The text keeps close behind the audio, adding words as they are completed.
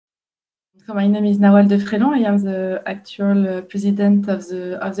So my name is Nawal de Frelon. I am the actual president of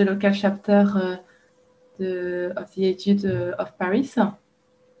the local chapter of the EAGE of Paris. I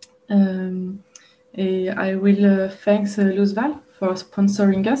will thank Luzval for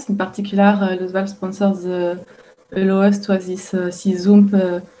sponsoring us. In particular, Luzval sponsors allow us to have this Zoom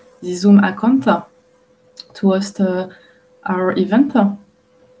account to host our event.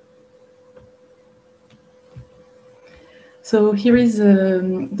 So here is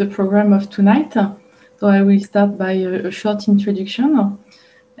the program of tonight. So I will start by a short introduction,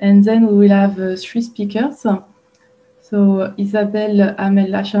 and then we will have 3 speakers. So Isabelle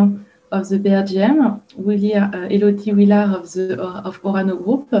Duhamel-Achin of the BRGM, Elodie Williard of Orano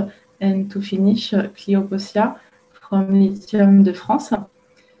Group, and to finish, Clio Bosia from Lithium de France.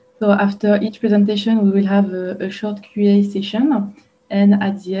 So after each presentation, we will have a short Q&A session, and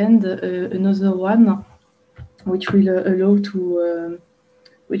at the end, another one, which will allow to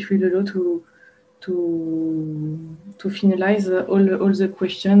finalize all the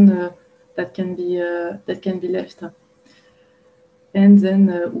questions that can be left, and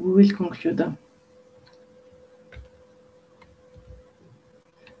then we will conclude.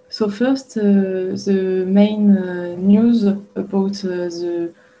 So first, the main news about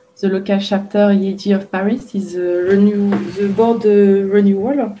the local chapter EAGE of Paris is the board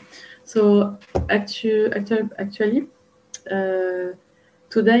renewal. So actually,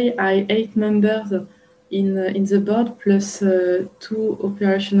 today I 8 members in the board plus 2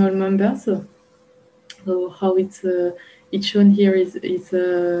 operational members. So how it's shown here it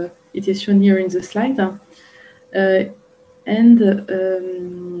is shown here in the slide, and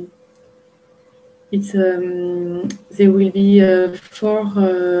there will be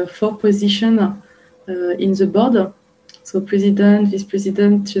 4 positions in the board. So president, vice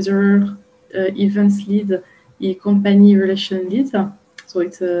president, treasurer, events lead, company relation lead. So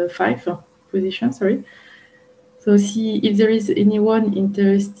it's 5 positions. Sorry. So if there is anyone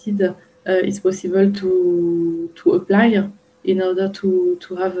interested, it's possible to apply in order to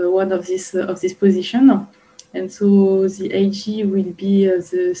have one of this position. And so the AG will be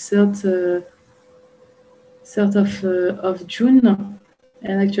the 3rd of June,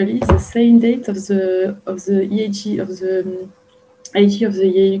 and actually it's the same date of the EAG of the AG of the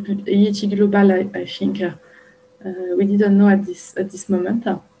EAGE Global. I think we didn't know at this moment.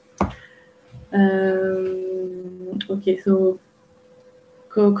 Okay, so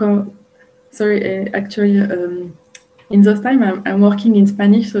sorry. Actually, in those time I'm working in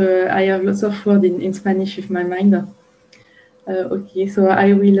Spanish, so I have lots of words in Spanish with my mind. Okay, so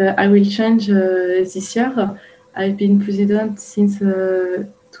I will change this year. I've been president since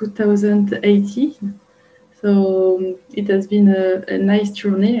 2018, so it has been a nice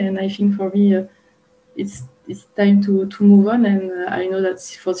journey, and I think for me it's time to move on, and I know that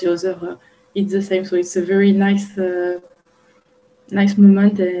for the other it's the same. So it's a very nice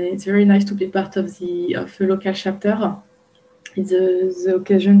moment, and it's very nice to be part of the local chapter. It's the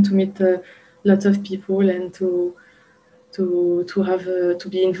occasion to meet lots of people and to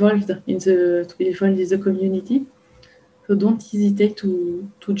be involved in the community. So don't hesitate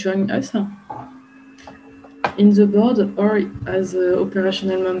to join us in the board or as an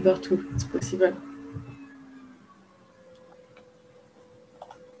operational member too. It's possible.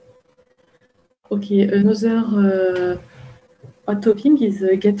 Okay, another hot topic is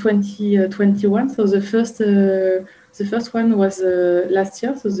GET 2021. So the first one was last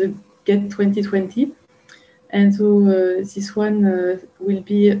year, so the GET 2020. And so this one will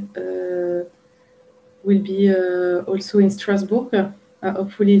be also in Strasbourg.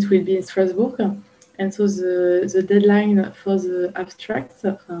 Hopefully, it will be in Strasbourg. And so the deadline for the abstract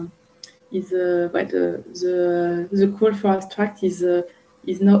is the call for abstract is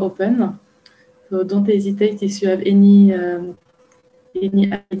now open. So don't hesitate if you have any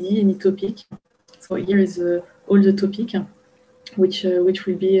idea, any topic. So here is all the topic which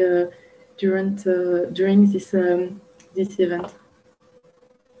will be during this event.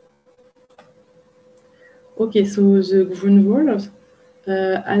 Okay, so the ground rules,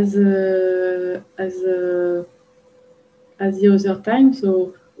 as the other time.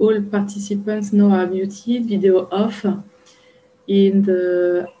 So all participants now are muted, video off, and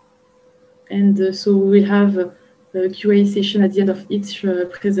so we will have a Q&A session at the end of each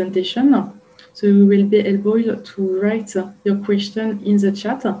presentation. So you will be able to write your question in the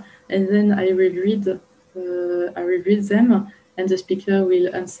chat, and then I will read them, and the speaker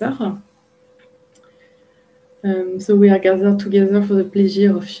will answer. So we are gathered together for the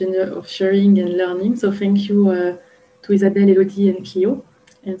pleasure of sharing and learning. So thank you to Isabelle, Elodie, and Clio.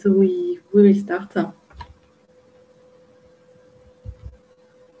 And so we will start.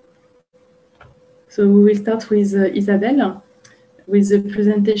 So we will start with Isabelle with the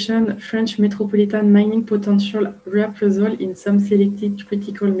presentation French metropolitan mining potential reappraisal in some selected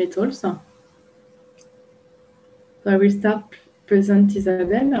critical metals. So I will start present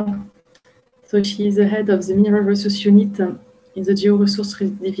Isabelle. So she is the head of the Mineral Resource Unit in the Georesource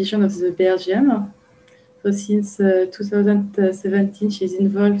Division of the BRGM. So since 2017, she is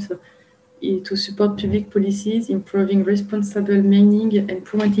involved to support public policies, improving responsible mining and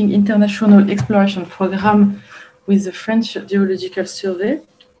promoting international exploration program with the French Geological Survey.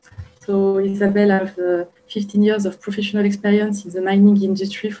 So Isabelle has 15 years of professional experience in the mining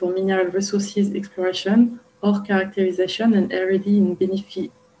industry for mineral resources exploration, ore characterization, and R&D in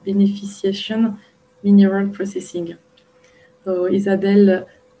beneficiation mineral processing. So Isabelle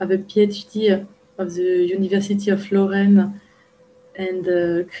has a PhD of the University of Lorraine and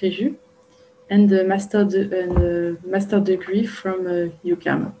Créjus, and a master degree from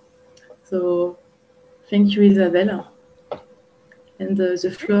UQAM. So thank you, Isabelle. And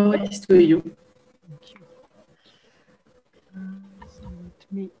the floor is to you. Thank you. So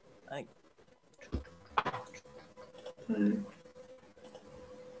let me.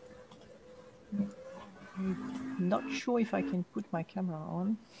 I'm not sure if I can put my camera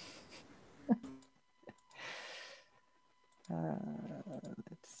on.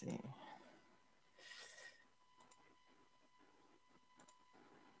 Let's see.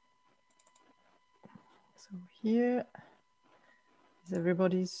 So here is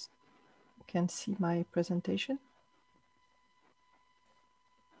everybody's can see my presentation.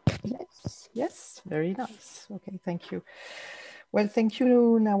 Yes, very nice. Okay, thank you. Well, thank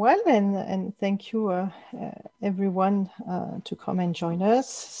you, Nawal, and thank you, everyone, to come and join us.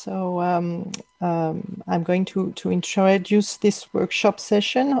 So I'm going to introduce this workshop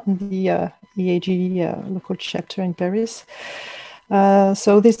session on the EAGE Local Chapter in Paris.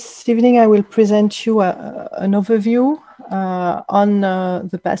 So this evening, I will present you an overview on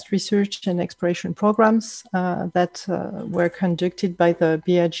the past research and exploration programs that were conducted by the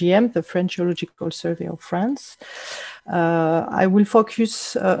BRGM, the French Geological Survey of France. I will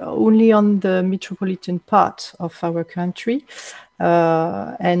focus only on the metropolitan part of our country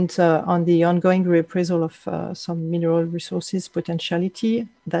and on the ongoing reappraisal of some mineral resources potentiality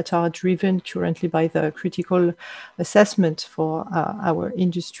that are driven currently by the critical assessment for our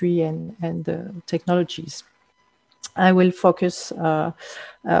industry and technologies. I will focus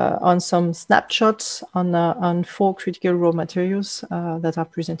on some snapshots on 4 critical raw materials that are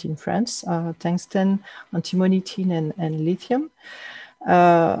present in France: tungsten, antimony, tin, and lithium.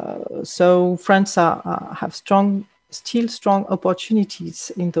 So France have still strong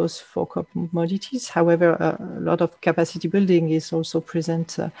opportunities in those 4 commodities. However, a lot of capacity building is also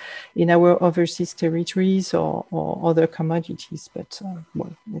present in our overseas territories or other commodities, but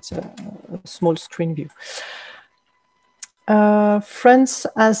well, it's a small screen view. France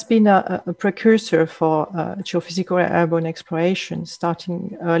has been a precursor for geophysical airborne exploration,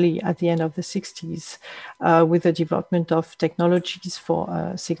 starting early at the end of the 60s with the development of technologies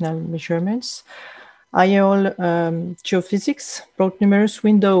for signal measurements. IOL Geophysics brought numerous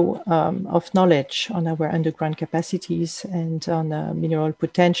windows of knowledge on our underground capacities and on mineral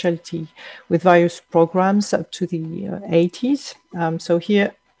potentiality with various programs up to the 80s. So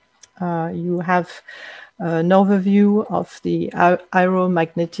here you have an overview of the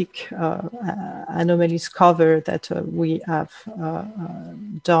aeromagnetic anomalies cover that we have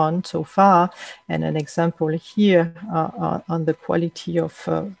done so far, and an example here on the quality of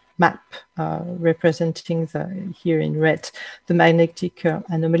map representing here in red the magnetic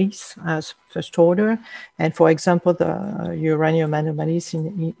anomalies as first order, and for example the uranium anomalies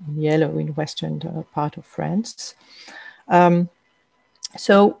in yellow in western part of France.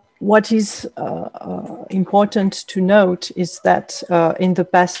 So what is important to note is that in the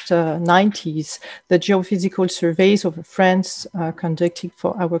past 90s, the geophysical surveys of France conducted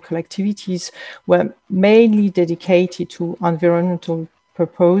for our collectivities were mainly dedicated to environmental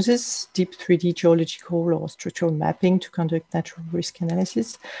purposes, deep 3D geological or structural mapping to conduct natural risk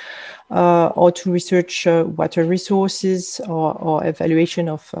analysis, or to research water resources or evaluation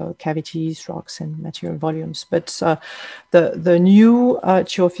of cavities, rocks, and material volumes. But the new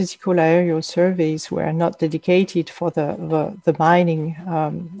geophysical aerial surveys were not dedicated for the mining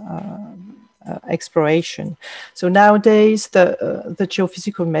exploration. So nowadays, the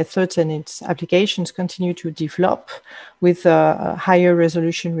geophysical methods and its applications continue to develop with higher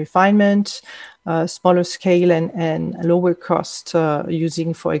resolution refinement, smaller scale and lower cost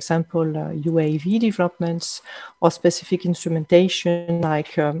using, for example, UAV developments or specific instrumentation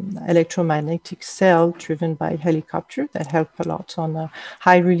like electromagnetic cell driven by helicopter that help a lot on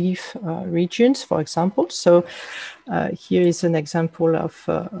high relief regions, for example. So here is an example of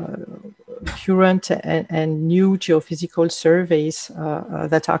current and new geophysical surveys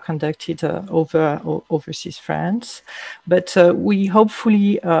that are conducted overseas France. But we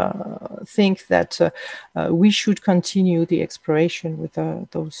hopefully think that we should continue the exploration with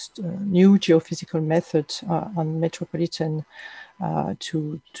those new geophysical methods on metropolitan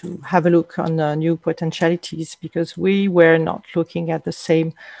to have a look on new potentialities, because we were not looking at the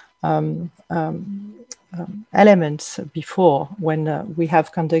same elements before when we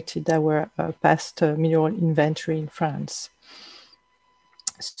have conducted our past mineral inventory in France.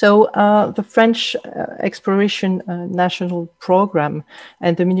 So the French Exploration National Program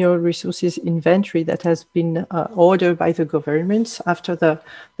and the mineral resources inventory that has been ordered by the government after the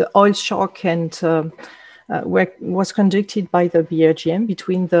oil shock and was conducted by the BRGM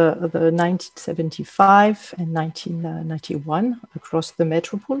between the 1975 and 1991 across the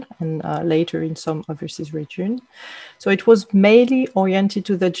metropole and later in some overseas region. So it was mainly oriented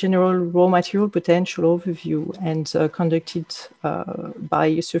to the general raw material potential overview and conducted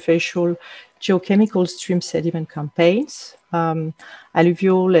by superficial geochemical stream sediment campaigns,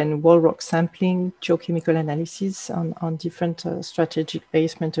 alluvial and wall rock sampling, geochemical analysis on different strategic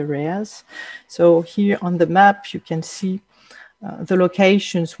basement areas. So here on the map, you can see the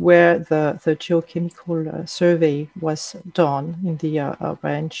locations where the geochemical survey was done in the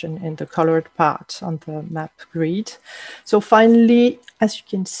orange and the colored part on the map grid. So finally, as you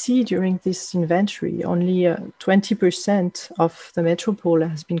can see during this inventory, only 20% of the metropole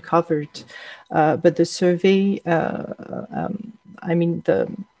has been covered, but the survey, I mean,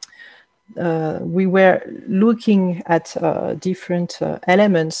 we were looking at different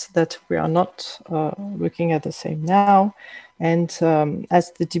elements that we are not looking at the same now. And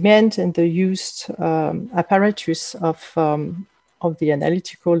as the demand and the used apparatus of the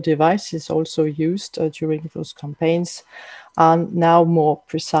analytical devices also used during those campaigns are now more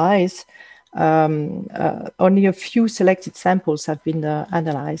precise, only a few selected samples have been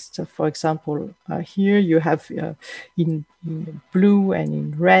analyzed. For example, here you have in blue and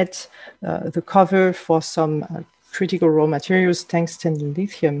in red the cover for some critical raw materials, tungsten and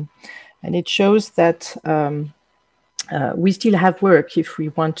lithium. And it shows that we still have work if we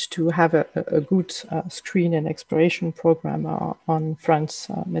want to have a good screen and exploration program on France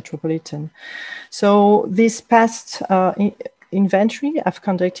metropolitan. So this past inventory I've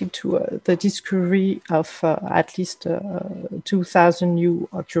conducted to the discovery of at least 2,000 new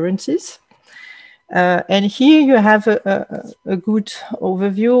occurrences. And here you have a good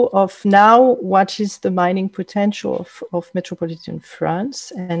overview of now what is the mining potential of metropolitan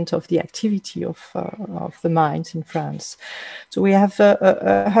France and of the activity of the mines in France. So we have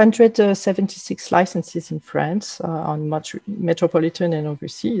 176 licenses in France on metropolitan and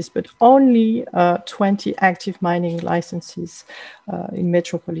overseas, but only 20 active mining licenses in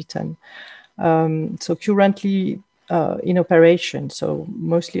metropolitan. So currently in operation, so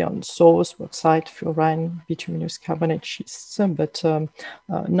mostly on source, bauxite, fluorine, bituminous carbonate schists, but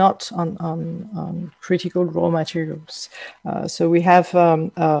not on critical raw materials. So we have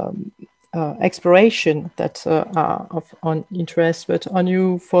exploration that are on interest, but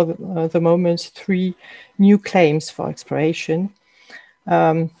only for the moment 3 new claims for exploration.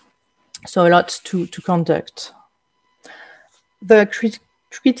 So a lot to conduct. The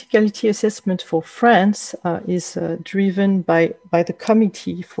criticality assessment for France is driven by the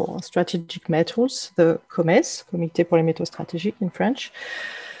Committee for Strategic Metals, the COMES, Comité pour les métaux stratégiques in French.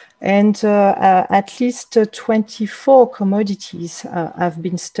 And at least 24 commodities have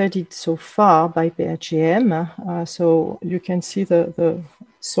been studied so far by BRGM. So you can see the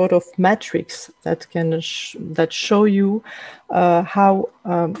sort of matrix that can that show you how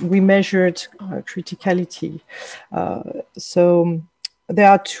we measured criticality. So there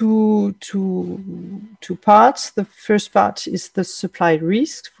are two parts. The first part is the supply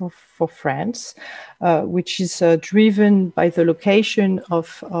risk for France, which is driven by the location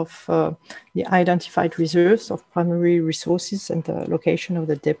of the identified reserves of primary resources and the location of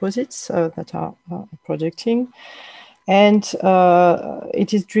the deposits that are producing. And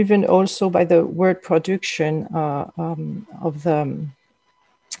it is driven also by the world production of the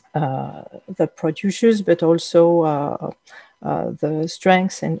producers, but also the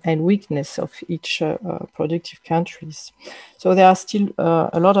strengths and weakness of each productive countries. So there are still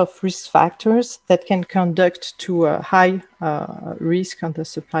a lot of risk factors that can conduct to a high risk on the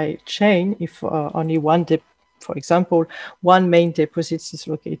supply chain if only one, for example, one main deposit is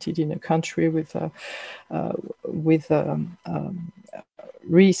located in a country with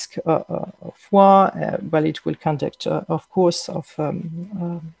risk of war. Well, it will conduct, of course, of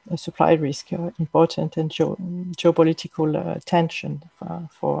a supply risk, important and geopolitical tension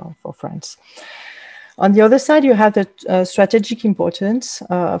for France. On the other side, you have the strategic importance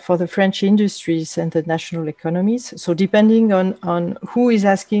for the French industries and the national economies. So depending on who is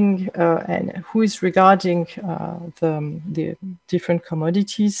asking and who is regarding the different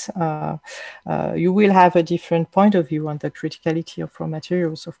commodities, you will have a different point of view on the criticality of raw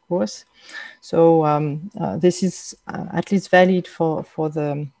materials, of course. So this is at least valid for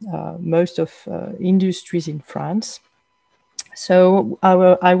the most of industries in France. So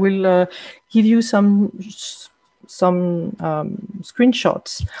I will give you some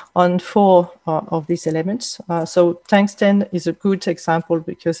screenshots on 4 of these elements. So tungsten is a good example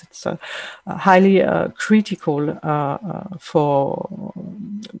because it's highly critical for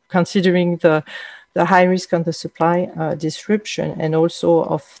considering the high risk on the supply disruption and also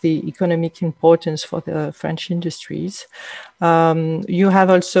of the economic importance for the French industries. You have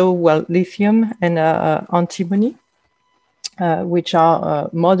also, well, lithium and antimony. Which are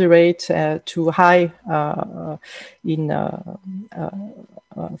moderate to high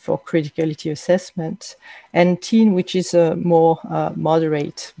for criticality assessment, and tin, which is more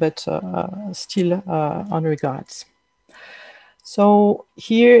moderate, but still on regards. So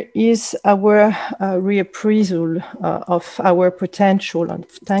here is our reappraisal of our potential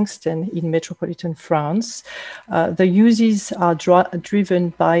of tungsten in metropolitan France. The uses are driven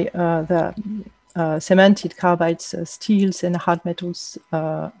by the cemented carbides, steels, and hard metals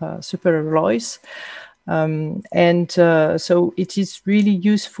superalloys. So it is really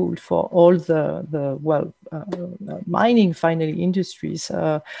useful for all the mining, finally, industries,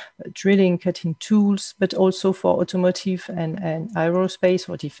 drilling, cutting tools, but also for automotive and aerospace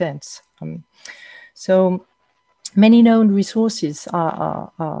or defense. So many known resources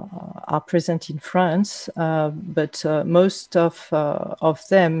are present in France, but most of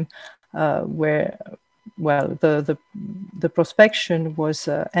them where, well, the prospection was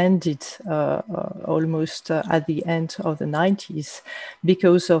ended almost at the end of the 90s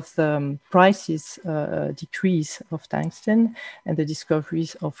because of the prices decrease of tungsten and the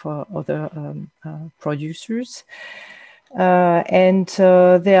discoveries of other producers.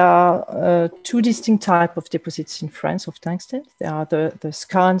 There are 2 distinct types of deposits in France of tungsten. There are the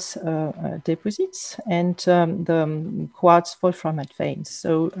skarns deposits and the quartz wolframite veins.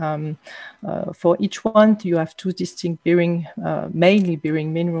 So for each one, you have 2 distinct bearing, mainly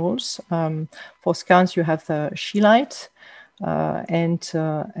bearing minerals. For skarns, you have the scheelite. And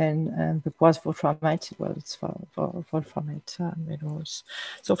the quartz wolframite, well, it's for wolframite minerals.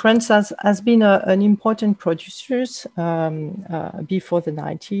 So France has been an important producer before the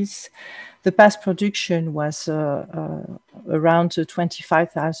 90s. The past production was around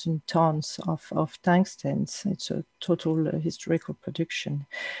 25,000 tons of tungsten. It's a total historical production.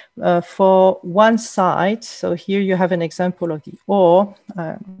 For one site, so here you have an example of the ore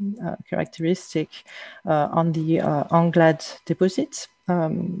characteristic on the Anglade deposit.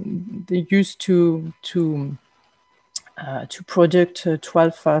 They used to produce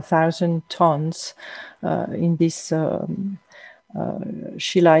 12,000 tons in this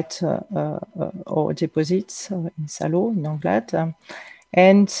scheelite ore deposits in Salot, in Anglade.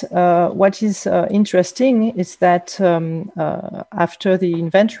 And what is interesting is that after the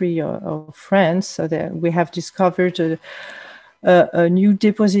inventory of France, we have discovered a new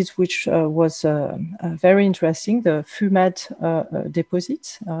deposit which was very interesting, the Fumade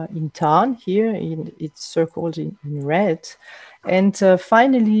deposit in Tarn. Here it's circled in red. And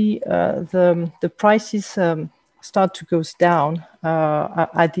finally, the prices start to go down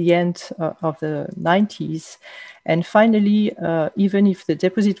at the end of the 90s. And finally, even if the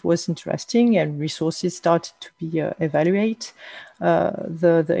deposit was interesting and resources started to be evaluated,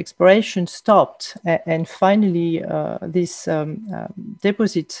 the exploration stopped. And finally, this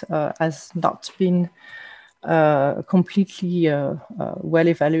deposit has not been completely well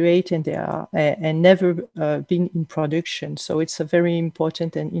evaluated, and they are and never been in production. So it's a very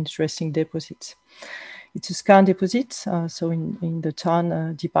important and interesting deposit. It's a skarn deposit, so in the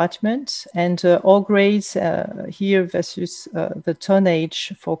Tarn department, and ore grades here versus the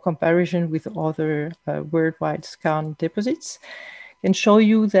tonnage for comparison with other worldwide skarn deposits can show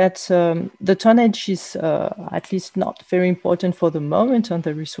you that the tonnage is at least not very important for the moment on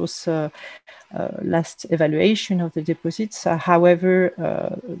the resource last evaluation of the deposits. However,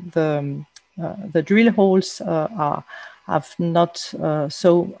 the drill holes have not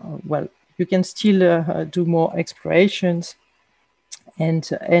so well. You can still do more explorations and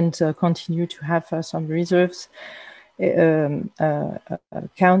continue to have some reserves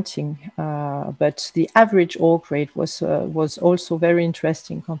counting, but the average ore grade was also very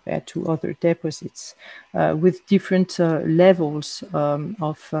interesting compared to other deposits, with different levels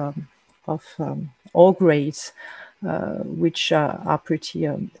of ore grades, which are pretty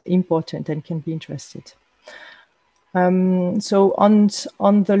important and can be interested. So on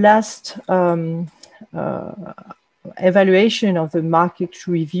the last evaluation of the market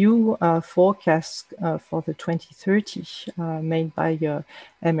review forecast for the 2030 made by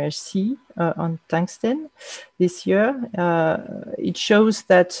MRC on tungsten this year, it shows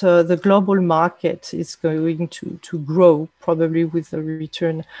that the global market is going to grow, probably with a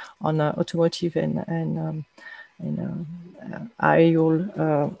return on automotive and aerial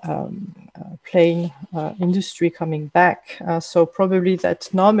plane industry coming back. So probably that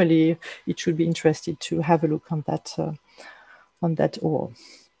normally it should be interested to have a look on that ore.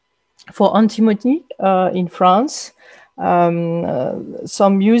 For antimony in France,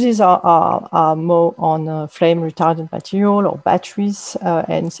 some uses are more on flame retardant material or batteries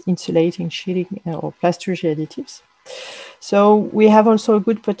and insulating sheeting or plasturgy additives. So we have also a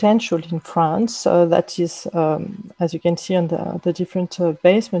good potential in France that is, as you can see on the different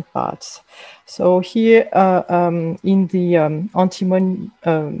basement parts. So here in the antimony,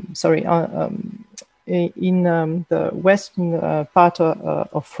 in the western part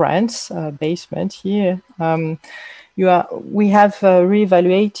of France basement here, we have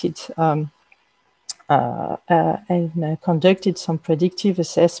reevaluated and conducted some predictive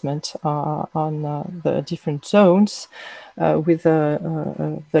assessment on the different zones with the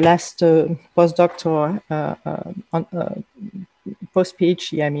last postdoctoral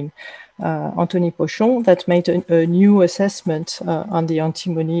post-PhD, I mean, Anthony Pochon, that made a new assessment on the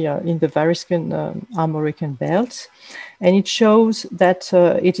antimony in the Variscan Armorican belt. And it shows that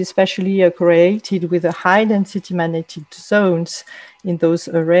it is especially correlated with the high density magnetic zones in those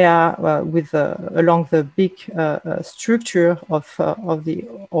areas with along the big structure of the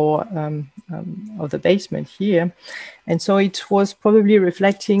of the basement here. And so it was probably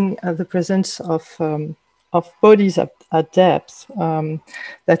reflecting the presence of bodies at depth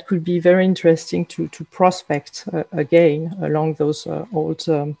that could be very interesting to prospect again along those old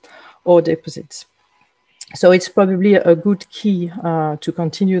ore deposits. So it's probably a good key to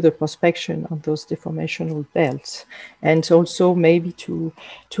continue the prospection of those deformational belts, and also maybe to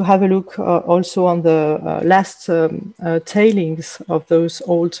have a look also on the last tailings of those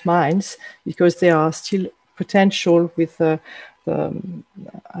old mines, because there are still potential with the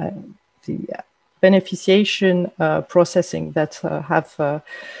beneficiation processing that have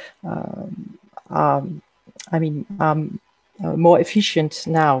more efficient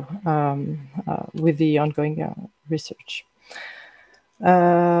now with the ongoing research.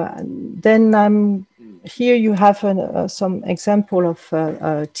 Then here you have some example of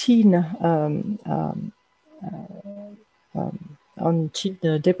tin on tin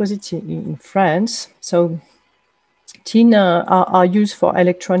deposits in France. So tin are used for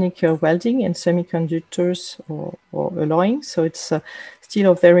electronic welding and semiconductors or alloying. So it's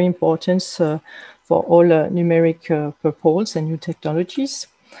still of very importance for all numeric purposes and new technologies.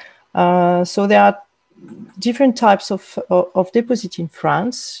 So there are different types of deposit in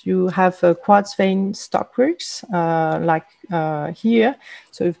France. You have quartz vein stockworks, like here.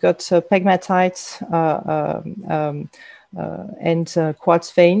 So you've got pegmatites and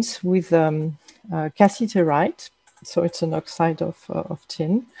quartz veins with cassiterite. So it's an oxide of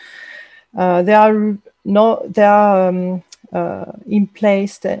tin. They are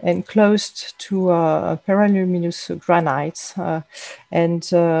emplaced and closed to paraluminous granites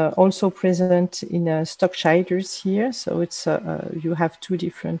and also present in stock shaders here. So it's you have two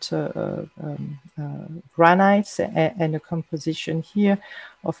different granites and a composition here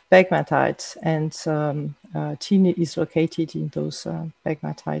of pegmatites, and tin is located in those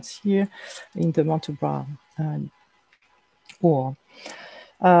pegmatites here in the Montauban ore.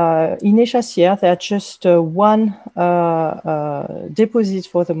 In Échassières, there are just one deposit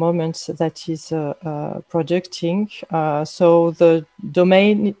for the moment that is producing. So the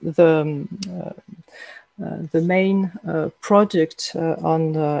domain, the main product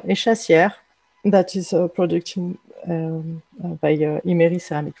on Échassières that is producing by Imery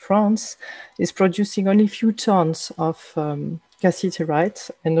Ceramic France is producing only a few tons of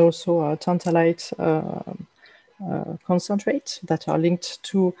cassiterite and also tantalite concentrate that are linked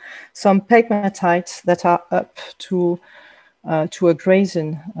to some pegmatites that are up to a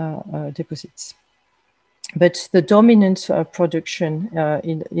Grayson deposits. But the dominant production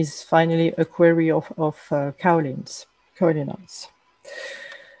is finally a quarry of kaolins.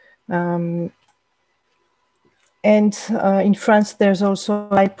 And in France, there's also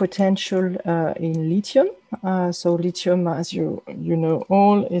high potential in lithium. So lithium, as you know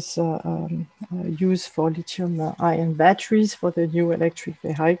all, is used for lithium-ion batteries for the new electric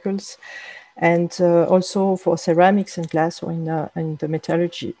vehicles, and also for ceramics and glass or in the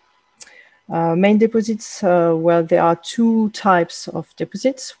metallurgy. Main deposits, well, there are two types of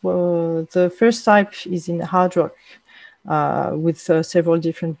deposits. Well, the first type is in hard rock with several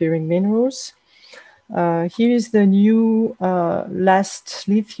different bearing minerals. Here is the new last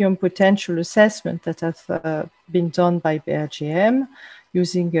lithium potential assessment that has been done by BRGM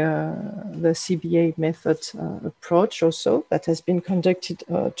using the CBA method approach also that has been conducted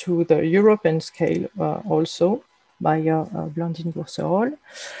to the European scale also by Blandine Bourserolle.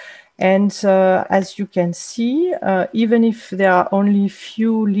 And as you can see, even if there are only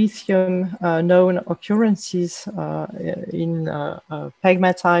few lithium known occurrences in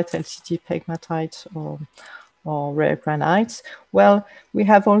pegmatite, LCT pegmatite, or rare granites, well, we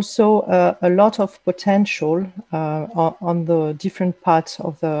have also a lot of potential on the different parts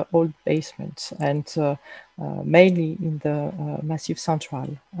of the old basement, and mainly in the Massif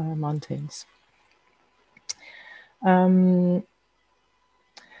Central mountains.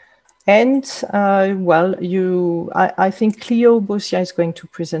 Well, I think Clio Bosia is going to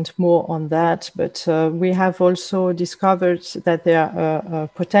present more on that, but we have also discovered that there are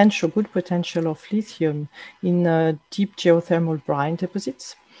good potential of lithium in deep geothermal brine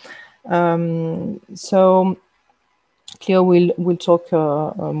deposits. So Clio will talk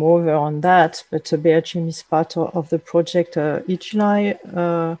more on that, but BRGM is part of the project EAGE,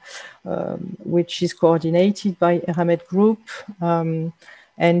 which is coordinated by Orano Group,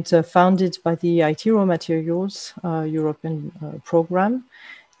 and founded by the IT Raw Materials European program.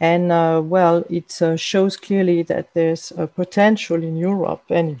 And well, it shows clearly that there's a potential in Europe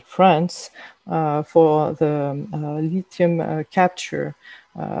and in France for the lithium capture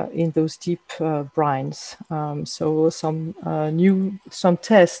in those deep brines. So some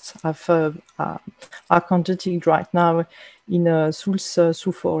tests are conducted right now in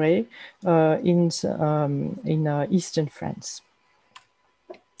Souls-sous-Forêt in eastern France.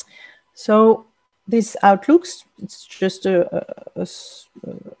 So this outlooks, it's just a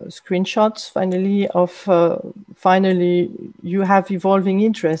screenshot finally of finally you have evolving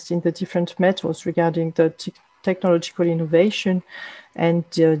interest in the different metals regarding the technological innovation and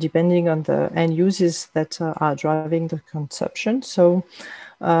depending on the end uses that are driving the consumption. So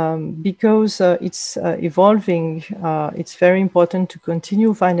because it's evolving, it's very important to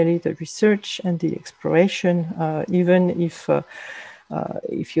continue finally the research and the exploration, even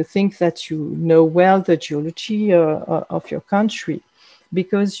if you think that you know well the geology of your country,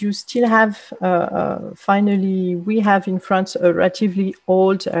 because you still have, finally, we have in France a relatively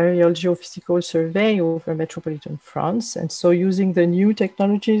old aerial geophysical survey over metropolitan France. And so using the new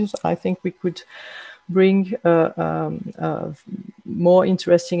technologies, I think we could bring more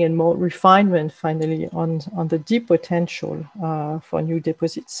interesting and more refinement finally on the deep potential for new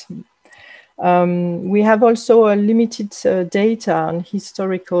deposits. We have also a limited data on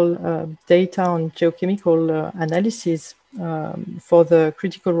historical data on geochemical analysis for the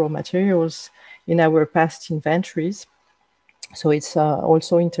critical raw materials in our past inventories. So it's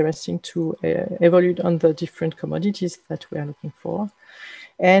also interesting to evaluate on the different commodities that we are looking for.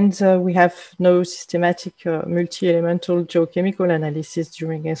 And we have no systematic multi-elemental geochemical analysis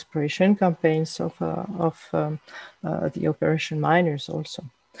during exploration campaigns of the operation miners also.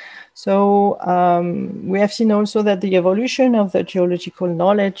 So we have seen also that the evolution of the geological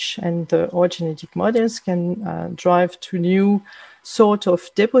knowledge and the genetic models can drive to new sort of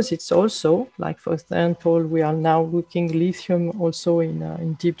deposits also. Like for example, we are now looking lithium also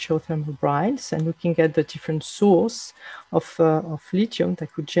in deep geothermal brines and looking at the different source of lithium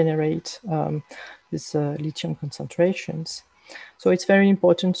that could generate these lithium concentrations. So it's very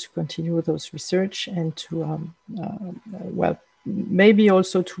important to continue those research and to, well, maybe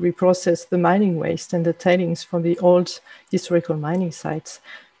also to reprocess the mining waste and the tailings from the old historical mining sites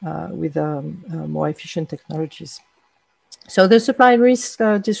with more efficient technologies. So the supply risk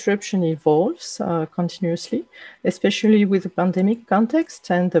disruption evolves continuously, especially with the pandemic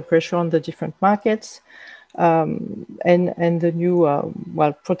context and the pressure on the different markets. and the new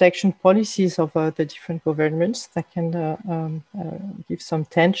well, protection policies of the different governments that can give some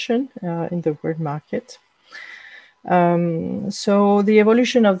tension in the world market. So the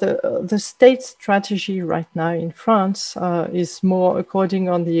evolution of the state strategy right now in France is more according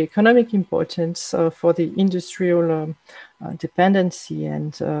on the economic importance for the industrial dependency,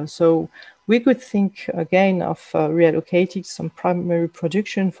 and so we could think again of reallocating some primary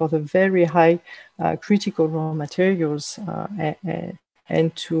production for the very high critical raw materials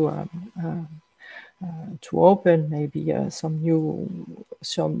and to open maybe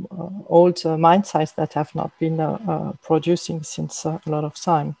some old mine sites that have not been producing since a lot of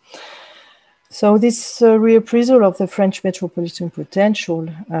time. So this reappraisal of the French metropolitan potential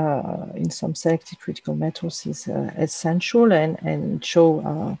in some selected critical metals is essential and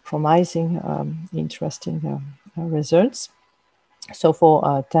show promising, interesting results. So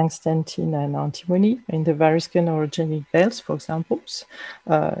for tungsten, tin, and antimony in the Variscan orogenic belts, for example,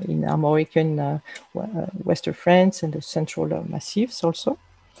 in Armorican Western France and the central massifs also,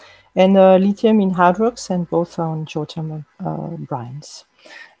 and lithium in hard rocks and both on geothermal brines.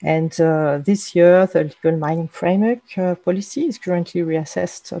 And this year, the legal mining framework policy is currently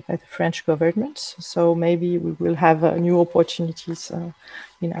reassessed by the French government. So maybe we will have new opportunities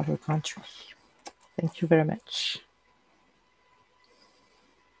in our country. Thank you very much.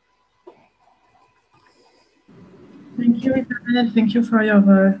 Thank you, Isabelle. Thank you for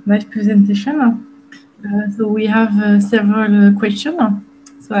your nice presentation. So we have several questions.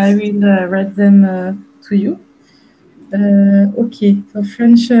 So I will read them to you. Okay, so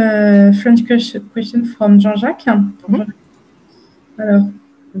French question from Jean-Jacques. Alors,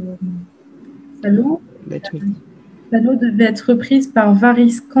 Salo devait être reprise par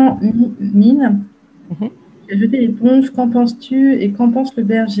Variscan Mine. J'ai jeté l'éponge. Qu'en penses-tu et qu'en pense le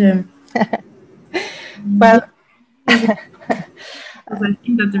BRGM? Well,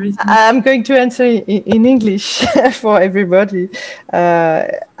 I'm going to answer in English for everybody.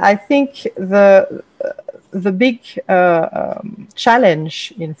 I think the big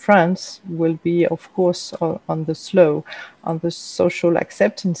challenge in France will be, of course, on the social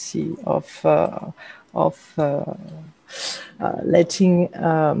acceptance of letting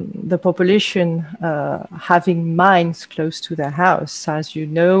the population having mines close to their house. As you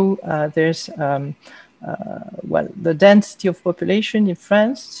know, there's well, the density of population in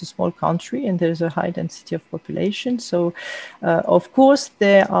France, it's a small country and there's a high density of population. So, of course,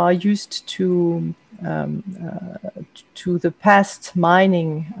 they are used to the past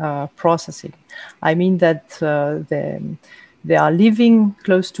mining processing. I mean that they are living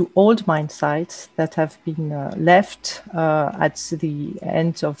close to old mine sites that have been left at the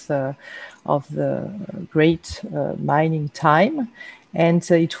end of the great mining time. And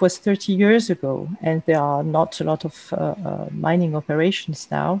it was 30 years ago, and there are not a lot of mining operations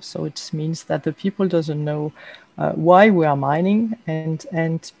now. So it means that the people doesn't know why we are mining, and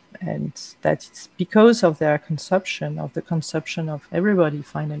that it's because of their consumption, of the consumption of everybody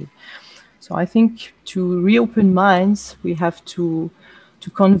finally. So I think to reopen mines, we have to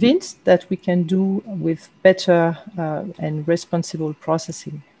convince that we can do with better and responsible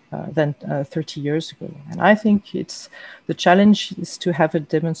processing than 30 years ago. And I think the challenge is to have a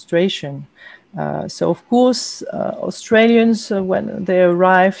demonstration. So of course, Australians, when they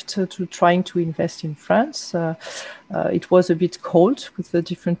arrived to trying to invest in France, it was a bit cold with the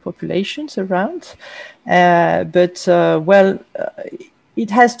different populations around. But it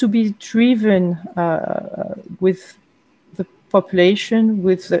has to be driven with the population,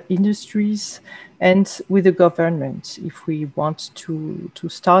 with the industries, and with the government if we want to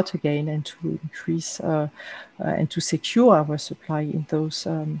start again and to increase and to secure our supply in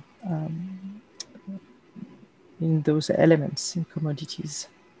those elements, in commodities.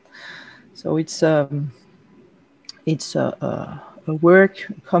 So it's a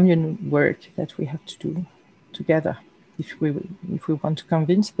common work that we have to do together if we want to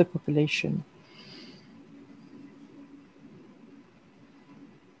convince the population.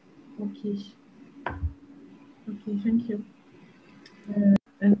 Okay. Okay, thank you.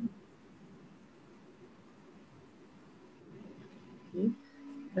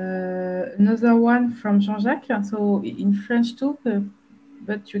 Another one from Jean-Jacques, so in French too,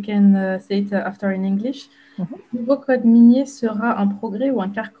 but you can say it after in English. Le nouveau code minier sera un progrès ou un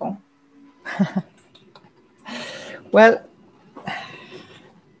carcan?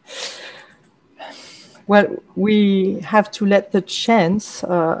 Well, we have to let the chance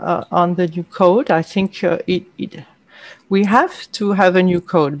on the new code. I think we have to have a new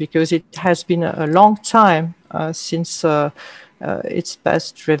code because it has been a long time since it's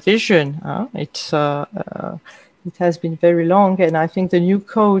past revision. It has been very long, and I think the new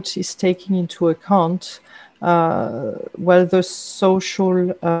code is taking into account the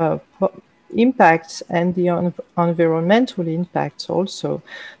social impacts and the environmental impacts also.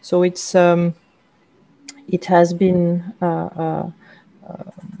 So it's it has been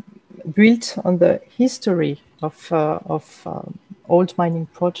built on the history of old mining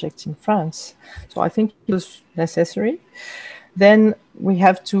projects in France. So I think it was necessary. Then we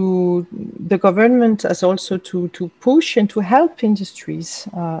have to, the government has also to push and to help industries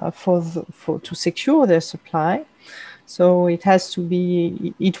to secure their supply. So it has to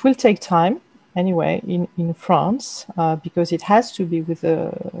be, it will take time anyway in France because it has to be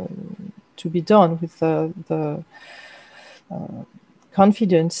to be done with the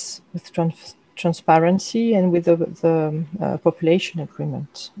confidence, with transparency, and with the population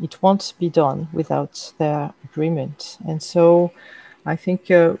agreement. It won't be done without their agreement. And so I think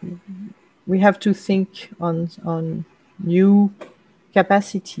we have to think on new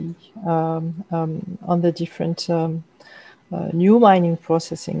capacity on the different new mining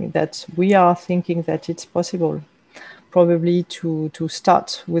processing, that we are thinking that it's possible probably to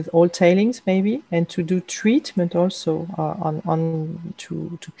start with all tailings maybe, and to do treatment also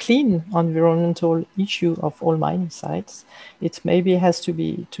to clean environmental issue of all mining sites. It maybe has to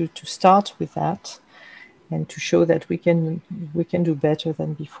be to start with that and to show that we can do better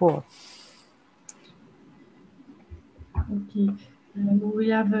than before. Okay. We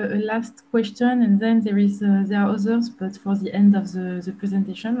have a last question, and then there are others, but for the end of the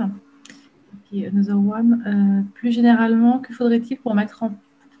presentation. Okay, another one. Plus généralement, que faudrait-il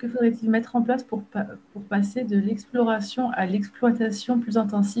mettre en place pour passer de l'exploration à l'exploitation plus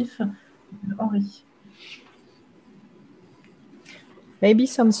intensif? Henri. Maybe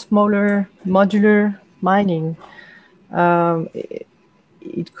some smaller modular mining.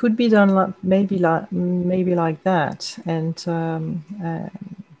 It could be done maybe like that, and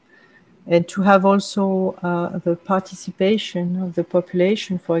to have also the participation of the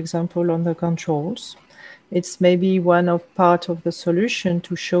population, for example, on the controls. It's maybe one of part of the solution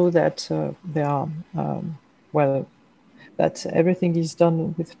to show that there are that everything is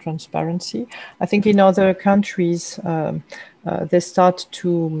done with transparency. I think in other countries they start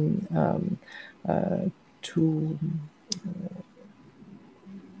to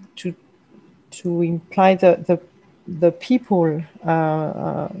imply the people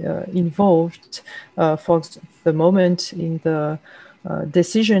involved for the moment in the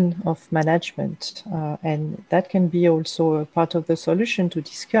decision of management, and that can be also a part of the solution to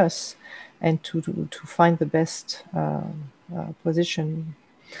discuss and to find the best position.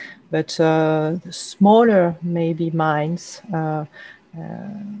 But smaller maybe mines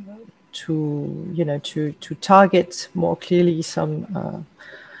to target more clearly some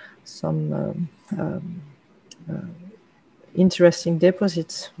interesting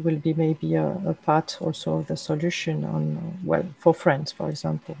deposits will be maybe a part also of the solution on for France, for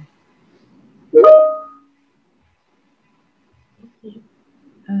example. Okay.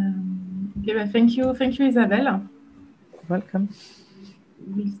 Okay, thank you, Isabelle. Welcome.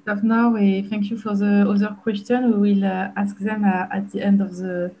 We'll stop now. Thank you for the other question. We will ask them at the end of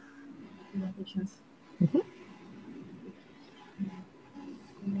the presentations. Mm-hmm.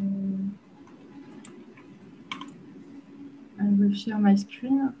 I will share my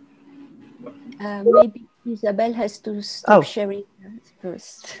screen. Maybe Isabelle has to stop sharing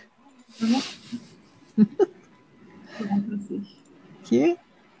first. Here?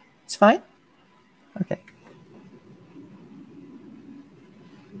 It's fine? Okay.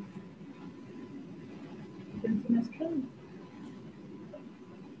 You can see my screen?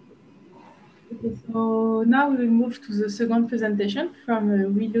 Okay, so now we will move to the second presentation from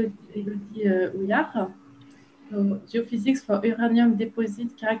Elodie Williard. So, Geophysics for uranium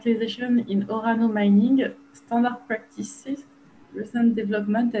deposit characterization in Orano Mining, standard practices, recent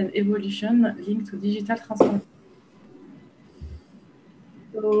development and evolution linked to digital transformation.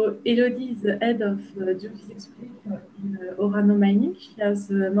 So Elodie is the head of Geophysics in Orano Mining. She has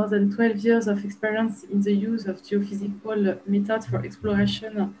more than 12 years of experience in the use of geophysical methods for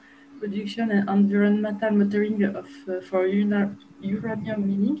exploration, production, and environmental monitoring for uranium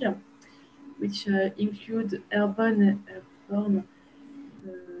mining, which include airborne and ground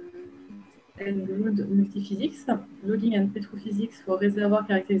multiphysics, loading and petrophysics for reservoir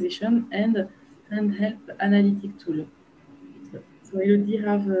characterization, and handheld analytic tool. So Elodie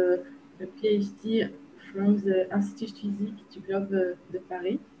have a PhD from the Institut Physique du Globe de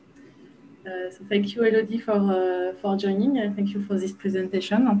Paris. So thank you, Elodie, for joining, and thank you for this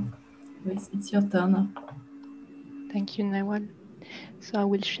presentation. It's your turn. Thank you, Nawal. So I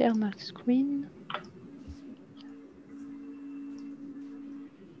will share my screen.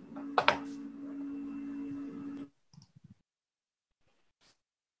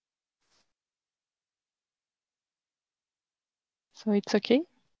 So it's okay?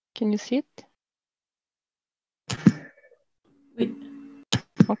 Can you see it?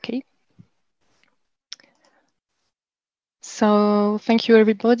 Okay. So thank you,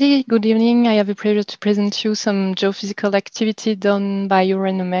 everybody. Good evening. I have the pleasure to present you some geophysical activity done by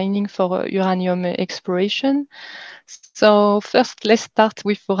Orano Mining for uranium exploration. So first, let's start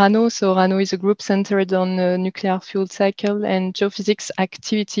with Orano. So Orano is a group centered on nuclear fuel cycle, and geophysics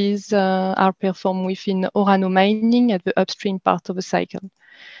activities are performed within Orano Mining at the upstream part of the cycle.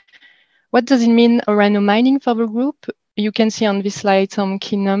 What does it mean, Orano Mining, for the group? You can see on this slide some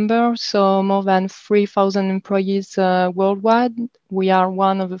key numbers. So more than 3,000 employees worldwide. We are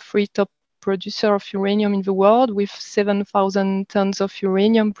one of the 3 top producers of uranium in the world, with 7,000 tons of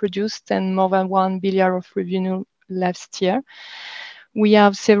uranium produced and more than 1 billion of revenue last year. We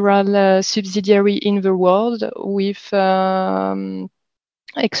have several subsidiaries in the world, with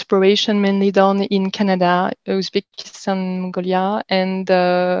exploration mainly done in Canada, Uzbekistan, Mongolia, and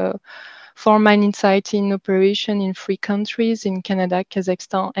 4 mining sites in operation in 3 countries, in Canada,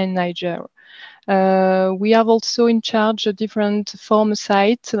 Kazakhstan, and Niger. We have also in charge a different former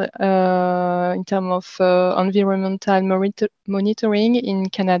sites in terms of environmental monitoring in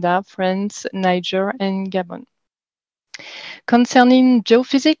Canada, France, Niger, and Gabon. Concerning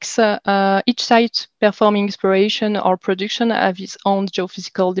geophysics, each site performing exploration or production have its own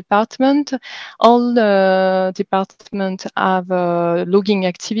geophysical department. All departments have logging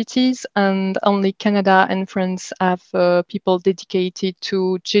activities, and only Canada and France have people dedicated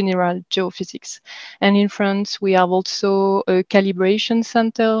to general geophysics. And in France, we have also a calibration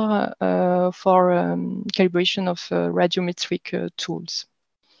center for calibration of radiometric tools.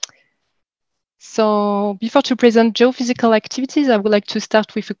 So before to present geophysical activities, I would like to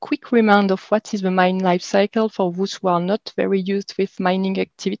start with a quick reminder of what is the mine life cycle for those who are not very used with mining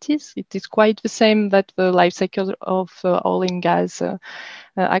activities. It is quite the same that the life cycle of oil and gas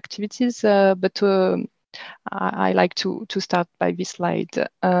activities, but I like to start by this slide.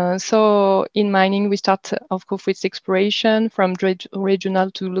 So in mining, we start, of course, with exploration from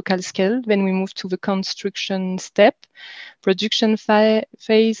regional to local scale. Then we move to the construction step, production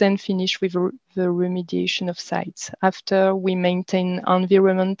phase, and finish with the remediation of sites. After, we maintain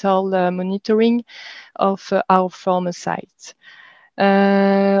environmental monitoring of our former sites.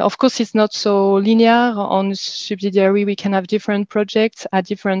 Of course, it's not so linear. On subsidiary, we can have different projects at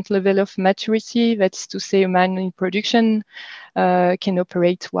different level of maturity. That's to say, a mining production can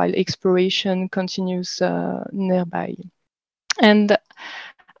operate while exploration continues nearby. And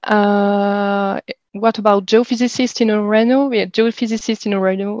what about geophysicists in Orano? Geophysicists in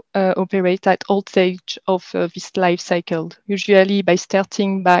Orano operate at all stages of this life cycle, usually by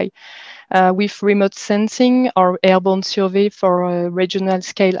starting with remote sensing or airborne survey for regional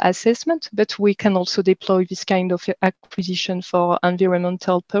scale assessment, but we can also deploy this kind of acquisition for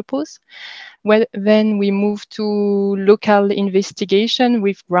environmental purpose. Well, then we move to local investigation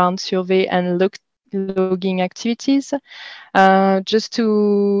with ground survey and logging activities. Just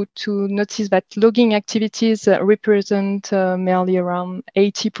to notice that logging activities represent merely around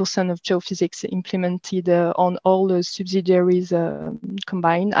 80% of geophysics implemented on all the subsidiaries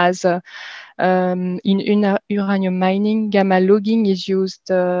combined, as in uranium mining, gamma logging is used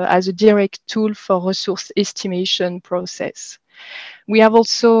as a direct tool for resource estimation process. We have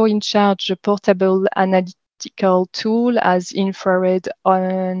also in charge a portable analytical tool as infrared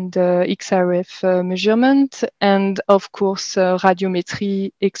and XRF measurement. And of course,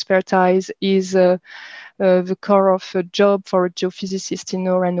 radiometry expertise is the core of a job for a geophysicist in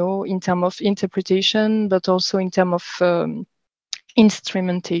Orano in terms of interpretation, but also in terms of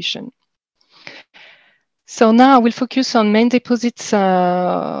instrumentation. So now I will focus on main deposits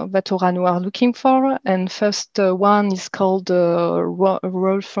that Orano are looking for. And first one is called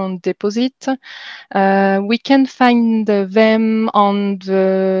Rollfront deposit. We can find them on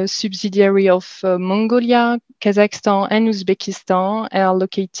the subsidiary of Mongolia, Kazakhstan, and Uzbekistan, are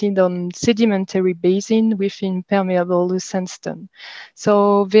located on sedimentary basin with impermeable sandstone.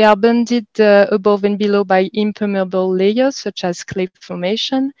 So they are banded above and below by impermeable layers such as clay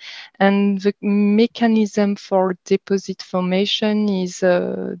formation, and the mechanism for deposit formation is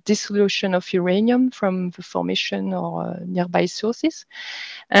dissolution of uranium from the formation or nearby sources,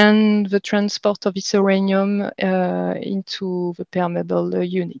 and the transport of this uranium into the permeable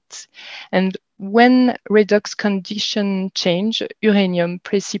units. And when redox condition change, uranium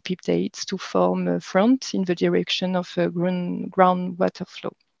precipitates to form a front in the direction of groundwater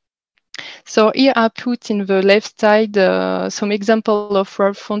flow. So here I put in the left side some example of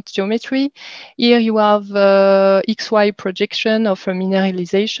rough front geometry. Here you have XY projection of a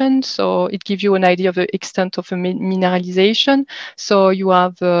mineralization. So it gives you an idea of the extent of a mineralization. So you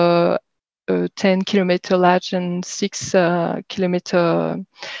have 10 kilometer large and 6 kilometer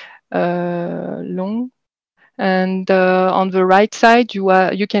long. And on the right side,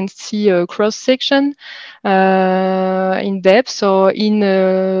 you can see a cross section in depth. So in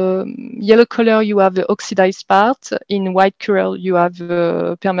yellow color, you have the oxidized part. In white color, you have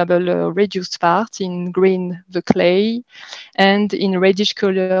the permeable reduced part. In green, the clay. And in reddish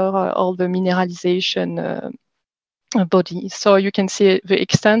color, all the mineralization body. So you can see the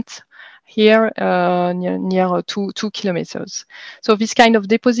extent here near 2 kilometers. So this kind of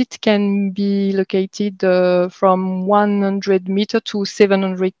deposit can be located from 100 meter to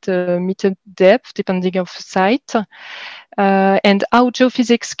 700 meter depth, depending on the site. And how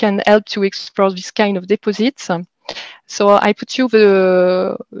geophysics can help to explore this kind of deposits. So I put you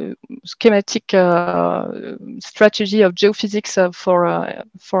the schematic strategy of geophysics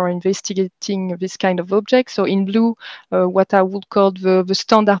for investigating this kind of object. So in blue, what I would call the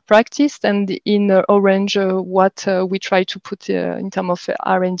standard practice, and in orange, what we try to put in terms of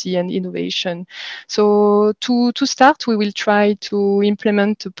R&D and innovation. So to start, we will try to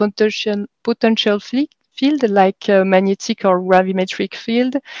implement a potential field like magnetic or gravimetric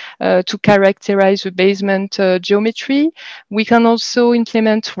field to characterize the basement geometry. We can also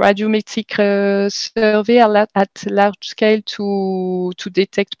implement radiometric survey at large scale to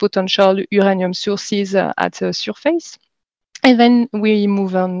detect potential uranium sources at the surface. And then we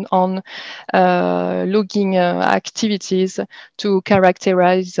move on logging activities to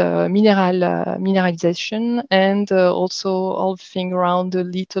characterize mineralization and also all things around the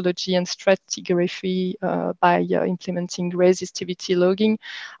lithology and stratigraphy by implementing resistivity logging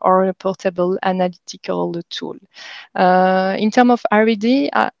or a portable analytical tool. In terms of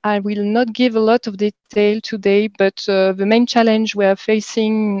R&D, I will not give a lot of detail today, but the main challenge we are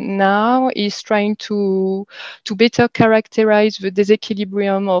facing now is trying to better characterize the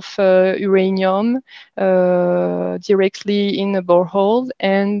disequilibrium of uranium directly in a borehole,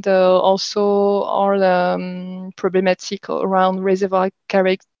 and also all problematic around reservoir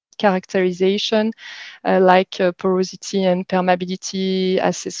characterization like porosity and permeability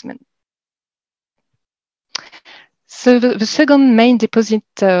assessment. So the second main deposit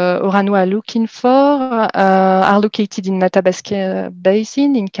Orano are looking for are located in Athabasca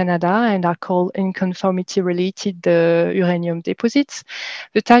Basin in Canada and are called unconformity-related uranium deposits.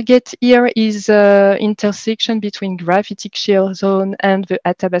 The target here is intersection between graphitic shear zone and the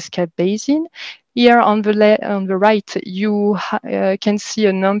Athabasca Basin. Here on the right, you can see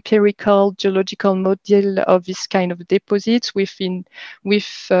an empirical geological model of this kind of deposits with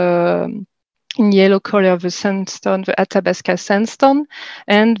in yellow color, the sandstone, the Athabasca sandstone,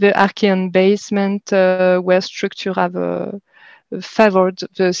 and the Archean basement where structure have favored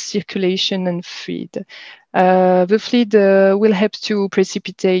the circulation and feed. The fluid will help to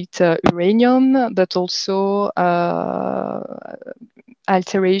precipitate uranium, but also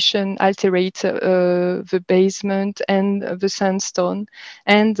alterate the basement and the sandstone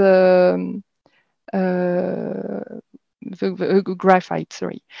and the graphite,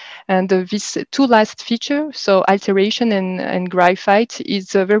 sorry. And these two last features, so alteration and graphite,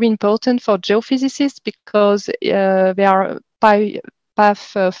 is very important for geophysicists because they are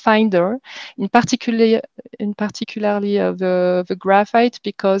path finder, in particularly the graphite,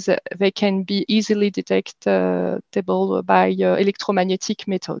 because they can be easily detectable by electromagnetic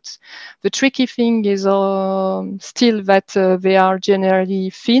methods. The tricky thing is still that they are generally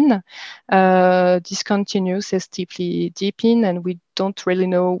thin, discontinuous, steeply deep in, and we don't really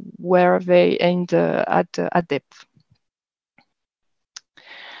know where they end at depth.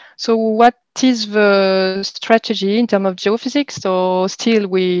 So what is the strategy in terms of geophysics? So still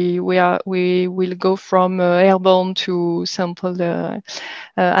we will go from airborne to sample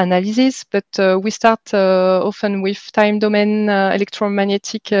analysis, but we start often with time domain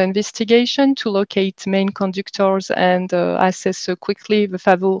electromagnetic investigation to locate main conductors and assess quickly the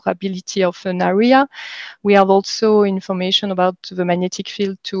favorability of an area. We have also information about the magnetic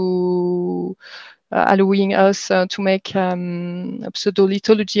field to allowing us to make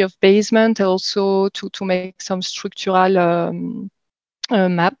pseudo-lithology of basement, also to make some structural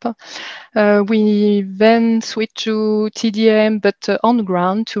map. We then switch to TDM, but on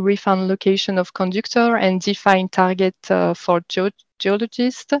ground to refine location of conductor and define target for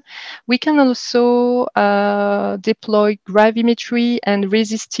geologists. We can also deploy gravimetry and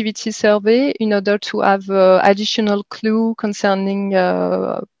resistivity survey in order to have additional clue concerning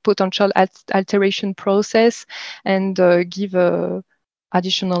potential alteration process and give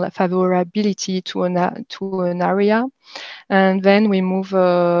additional favorability to an area. And then we move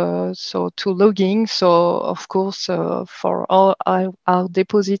to logging. So of course, for all our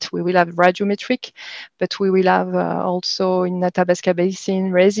deposits, we will have radiometric, but we will have also in Athabasca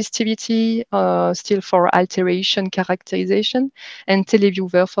Basin resistivity, still for alteration characterization, and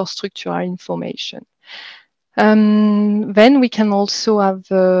televiewer for structural information. Then we can also have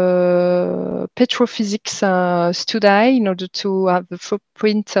petrophysics study in order to have the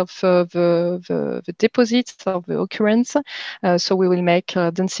footprint of the deposits of the occurrence. So we will make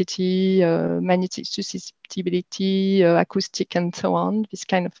density, magnetic susceptibility, acoustic, and so on, this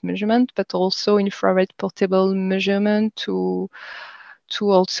kind of measurement, but also infrared portable measurement to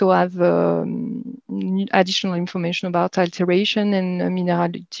also have additional information about alteration and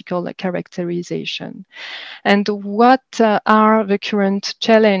mineralogical characterization. And what are the current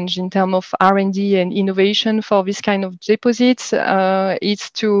challenge in terms of R&D and innovation for this kind of deposits?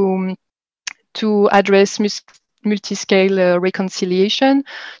 Is to address multi-scale reconciliation.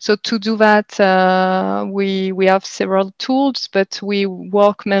 So to do that, we have several tools, but we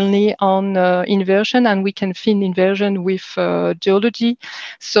work mainly on inversion, and we can find inversion with geology.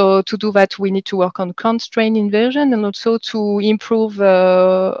 So to do that, we need to work on constraint inversion and also to improve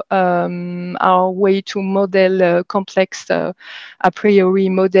our way to model complex a priori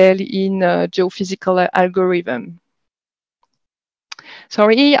model in geophysical algorithm.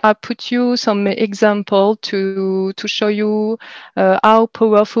 Sorry, I put you some example to show you how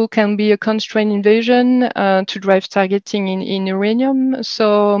powerful can be a constraint inversion to drive targeting in uranium.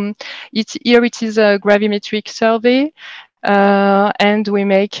 So here it is a gravimetric survey. And we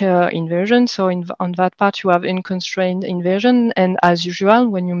make inversion. So on that part, you have unconstrained inversion. And as usual,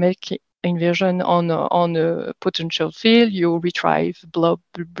 when you make inversion on a potential field, you retrieve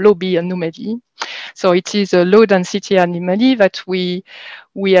blobby anomaly. So it is a low density anomaly that we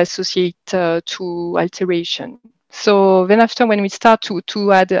associate to alteration. So then after, when we start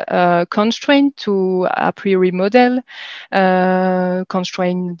to add constraint to a priori model,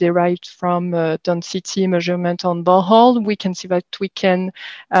 constraint derived from density measurement on borehole, we can see that we can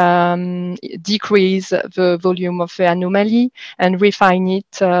decrease the volume of the anomaly and refine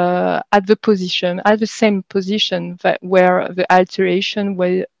it at the same position where the alteration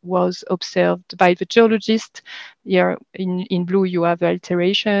was observed by the geologist. Here in blue, you have the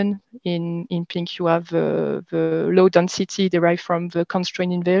alteration. In pink, you have the low density derived from the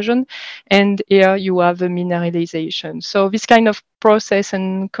constraint inversion. And here you have the mineralization. So this kind of process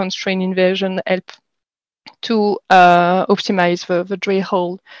and constraint inversion help to optimize the drill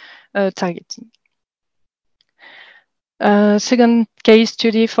hole targeting. Second case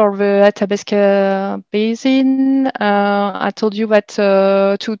study for the Athabasca Basin. I told you that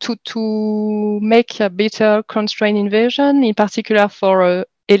to make a better constraint inversion, in particular for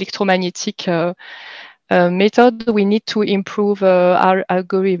electromagnetic method, we need to improve our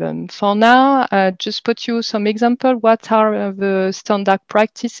algorithm. For now, just put you some example. What are the standard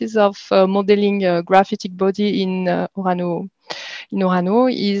practices of modeling a graphitic body in Orano? In Orano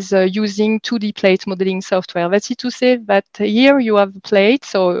is using 2D plate modeling software. That's it to say that here you have a plate.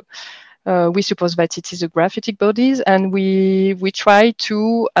 So we suppose that it is a graphitic bodies, and we try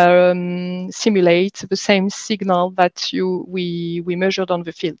to simulate the same signal that we measured on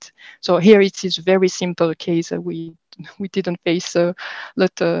the field. So here it is a very simple case. We didn't face a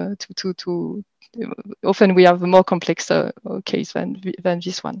lot often we have a more complex case than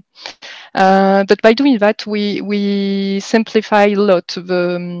this one. But by doing that, we simplify a lot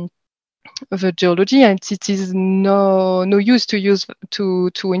the geology, and it is no use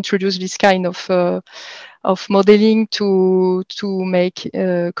to introduce this kind of modeling to make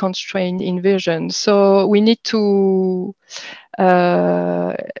constraint inversion. So we need to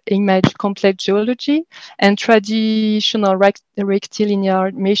image complex geology, and traditional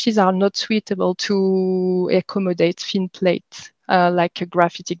rectilinear meshes are not suitable to accommodate thin plates like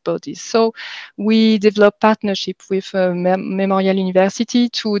graphitic bodies. So we develop partnership with Memorial University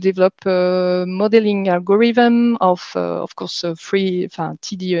to develop a modeling algorithm of course, free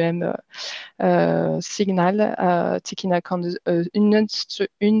TDEM signal, taking account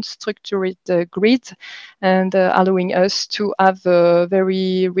unstructured grid, and allowing us to have a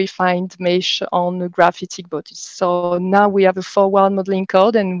very refined mesh on graphitic bodies. So now we have a forward modeling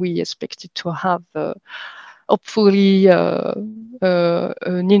code, and we expect it to have hopefully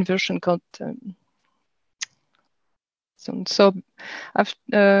an inversion code. So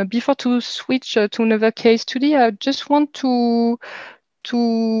before to switch to another case study, I just want to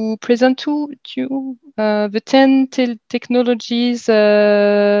present to you the 10 technologies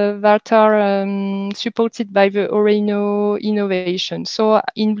that are supported by the Orano innovation. So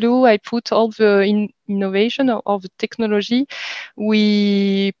in blue, I put all the innovation or the technology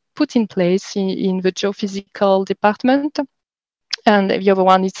we put in place in the geophysical department. And the other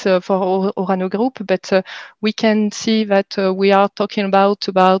one is for Orano Group, but we can see that we are talking about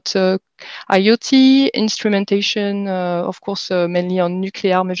IoT, instrumentation, of course, mainly on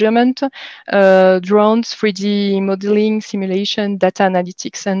nuclear measurement, drones, 3D modeling, simulation, data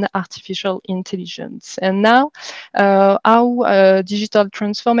analytics, and artificial intelligence. And now, how digital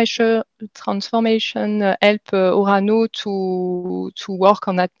transformation help Orano to work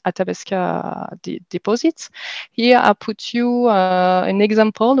on Athabasca deposits. Here, I put you an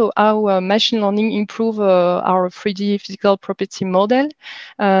example of how machine learning improve our 3D physical property model.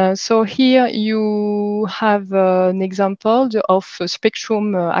 So here you have an example of a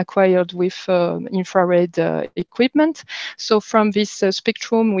spectrum acquired with infrared equipment. So from this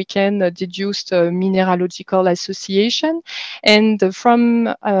spectrum, we can deduce the mineralogical association. And from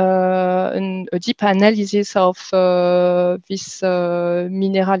a deep analysis of this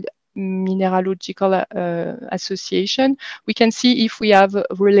mineralogical association, we can see if we have a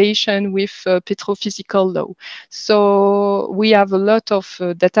relation with petrophysical law. So we have a lot of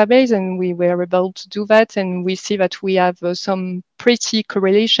database, and we were able to do that, and we see that we have some pretty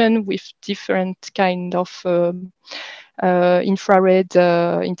correlation with different kind of infrared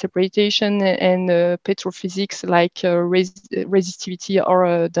interpretation and petrophysics like resistivity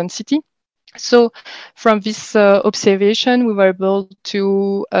or density. So from this observation, we were able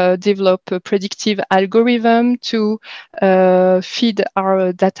to develop a predictive algorithm to feed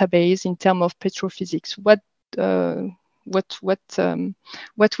our database in terms of petrophysics.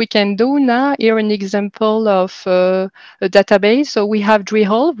 What we can do now, here an example of a database. So we have drill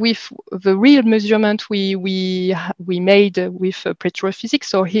hole with the real measurement we made with petrophysics.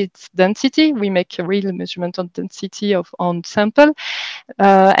 So it's density. We make a real measurement on density on sample.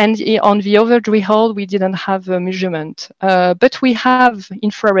 And on the other drill hole, we didn't have a measurement, but we have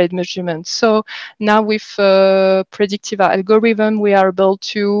infrared measurements. So now with predictive algorithm, we are able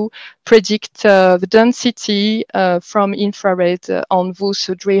to predict the density from infrared on those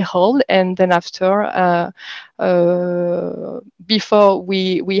drill hole, and then after, before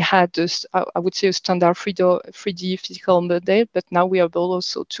we had this, I would say a standard 3D physical model, but now we are able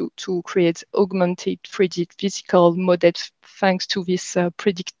also to create augmented 3D physical model thanks to this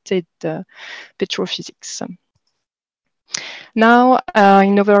predicted petrophysics. Now,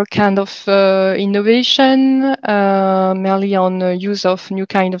 another kind of innovation, mainly on use of new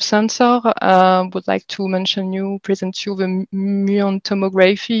kind of sensor. Would like to present you the muon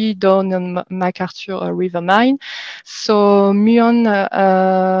tomography done on MacArthur River Mine. So muon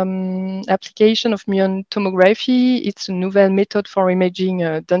application of muon tomography, it's a novel method for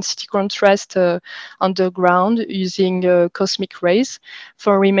imaging density contrast underground using cosmic rays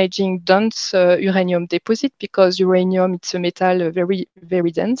for imaging dense uranium deposit, because uranium, it's a metal very,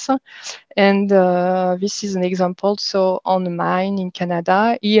 very dense. And this is an example. So on a mine in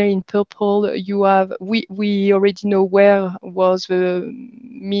Canada, here in purple, you have, we already know where was the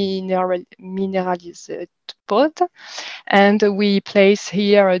mineralized pod. And we place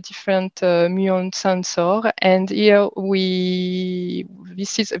here a different muon sensor. And here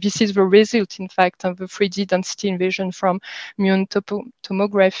this is the result, in fact, of the 3D density invasion from muon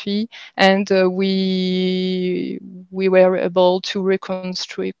tomography. And we were able to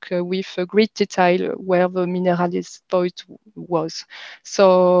reconstruct with great detail where the mineralized point was.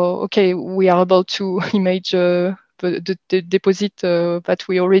 So, okay, we are able to image the deposit that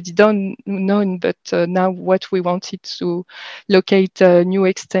we already known, but now what we wanted to locate a new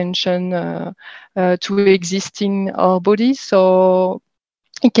extension to existing ore body. So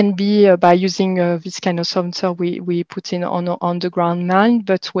it can be by using this kind of sensor we put in on underground mine,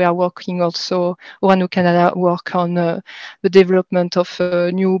 but we are working also, Orano Canada work on the development of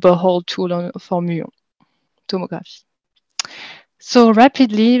a new borehole tool for muon tomography. So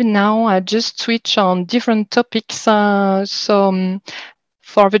rapidly now, I just switch on different topics. For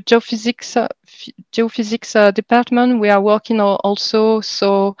the geophysics department, we are working also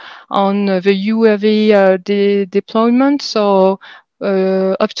on the UAV deployment. So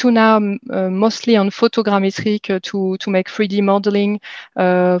up to now, mostly on photogrammetric to make 3D modeling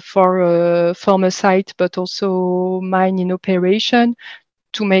for former site, but also mine in operation,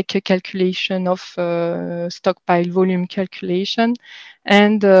 to make a calculation of stockpile volume calculation.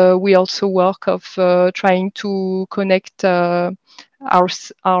 And we also work of trying to connect our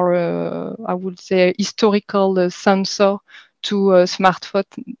I would say historical sensor to a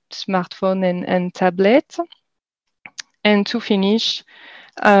smartphone and tablet. And to finish,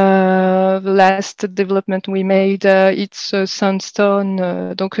 the last development we made, it's a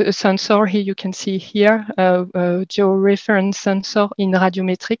sandstone, donc a sensor here you can see here, a georeference sensor in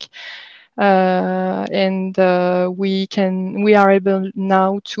radiometric. And we are able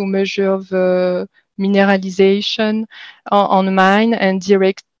now to measure the mineralization on a mine and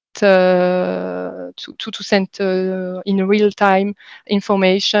direct to send in real time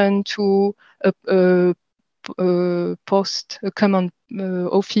information to a post a command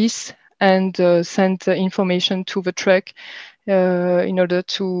office and send information to the truck in order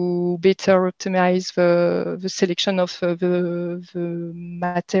to better optimize the selection of the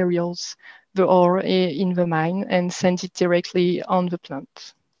materials, the ore in the mine, and send it directly on the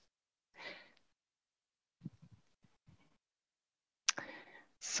plant.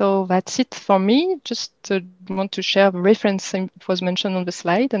 So that's it for me. Just want to share the reference it was mentioned on the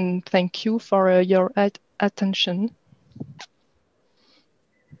slide, and thank you for your attention.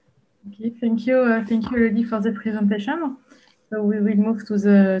 Okay, thank you, Elodie, for the presentation. So we will move to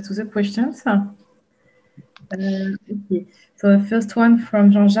the questions. Okay, so the first one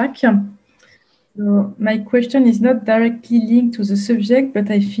from Jean-Jacques. So my question is not directly linked to the subject, but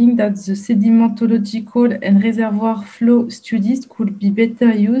I think that the sedimentological and reservoir flow studies could be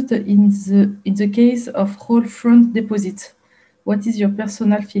better used in the case of roll front deposits. What is your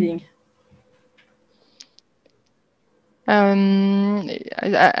personal feeling?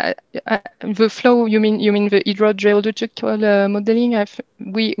 The flow, you mean the hydrogeological modeling?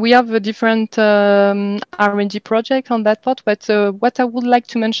 We have a different R&D project on that part, but what I would like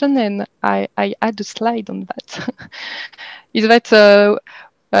to mention, and I add a slide on that, is that the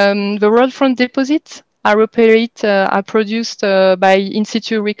roll front deposits are produced by in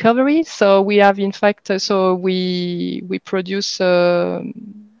situ recovery. So we have, in fact, so we produce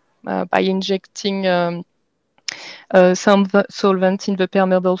by injecting some solvent in the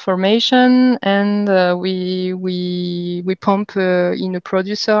permeable formation, and we pump in a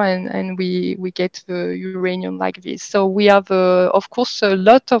producer, and we get the uranium like this. So we have, of course, a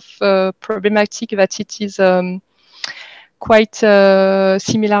lot of problematic that it is quite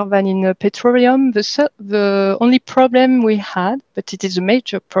similar than in petroleum. The only problem we had, but it is a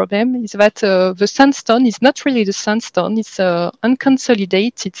major problem, is that the sandstone is not really the sandstone. It's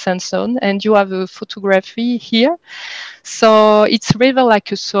unconsolidated sandstone, and you have a photography here. So it's rather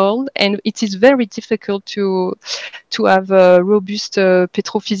like a soil, and it is very difficult to have a robust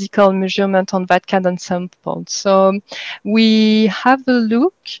petrophysical measurement on that kind of sample. So we have a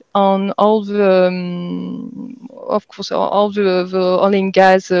look on all the, of course, all the oil and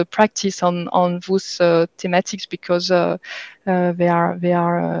gas practice on those thematics, because they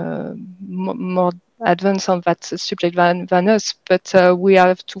are more advanced on that subject than us. But we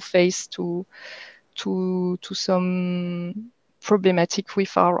have to face to some problematic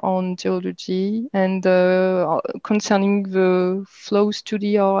with our own geology. And concerning the flow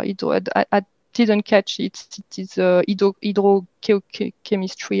study, or I didn't catch it. It is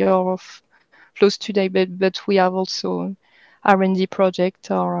hydrochemistry or flow study, but we have also R&D project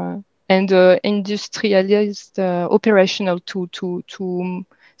and industrialized operational to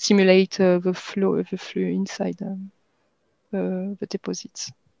simulate the flow inside the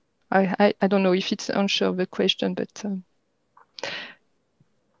deposits. I don't know if it's answer the question, but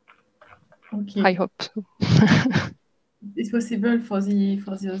okay. I hope so. It's possible for the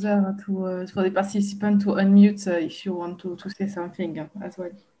other for the participant to unmute if you want to say something as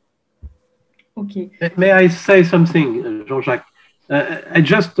well. Okay. May I say something, Jean-Jacques? I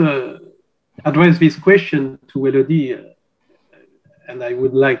just address this question to Elodie, and I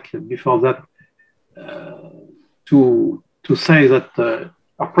would like before that to say that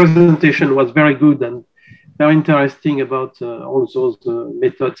our presentation was very good and very interesting about all those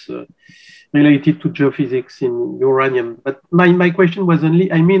methods related to geophysics in uranium. But my question was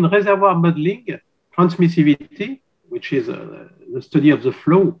only, I mean, reservoir modeling, transmissivity, which is the study of the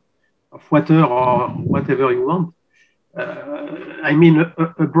flow of water or whatever you want. I mean,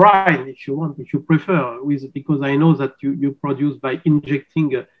 a brine, if you want, if you prefer, because I know that you produce by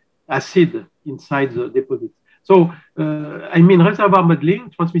injecting acid inside the deposit. So, I mean, reservoir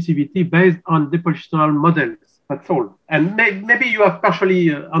modeling, transmissivity based on depositional models. That's all. And maybe you have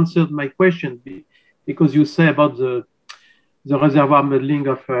partially answered my question, because you say about the reservoir modeling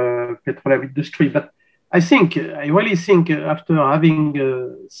of petroleum industry. But I really think after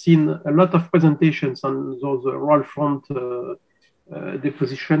having seen a lot of presentations on those roll front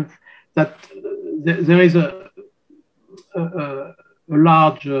depositions, that there is a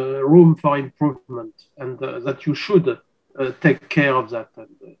large room for improvement, and that you should take care of that.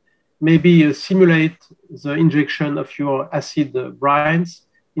 And maybe simulate the injection of your acid brines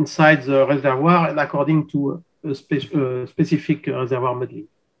inside the reservoir and according to a specific reservoir modeling.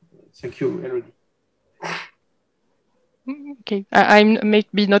 Thank you, Elodie. Okay, I'm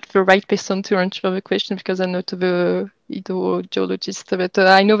maybe not the right person to answer the question because I'm not the hydrogeologist, but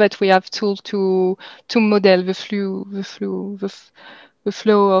I know that we have tools to model the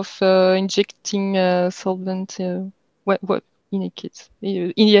flow of injecting solvent. What in a case?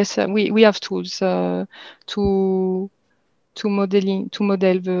 Yes, we have tools to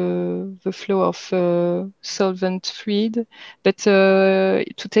model the flow of solvent fluid, but to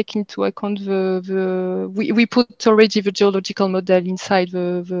take into account we put already the geological model inside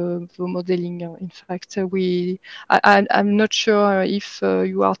the modeling. In fact, I'm not sure if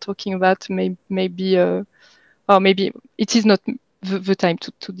you are talking about maybe or maybe it is not the time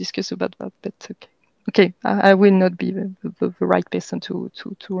to discuss about that. But okay, I will not be the right person to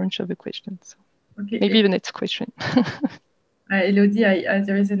answer the question. So okay. Maybe the next question. Elodie,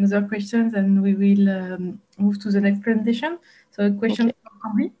 there is another question, and we will move to the next presentation. So a question from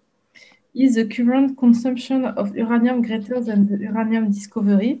Henri. Is the current consumption of uranium greater than the uranium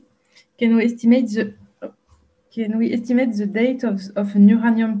discovery? Can we estimate the date of an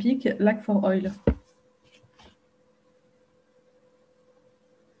uranium peak like for oil?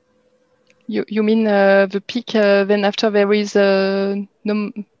 You mean the peak then after there is a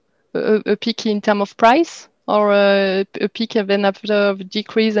peak in terms of price? Or a peak then after the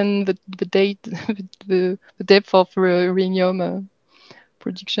decrease and the depth of uranium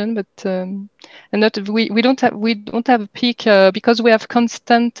production, but and not we don't have a peak because we have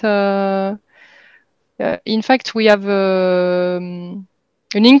constant. In fact, we have an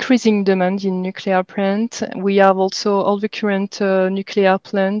increasing demand in nuclear plant. We have also all the current nuclear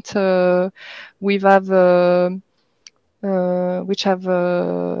plant. We have. Which have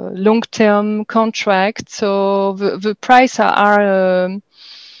a long-term contract, so the price are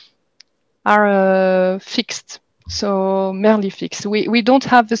fixed, so merely fixed. We don't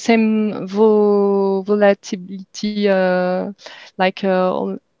have the same volatility like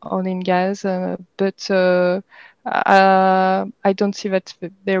oil and gas, but I don't see that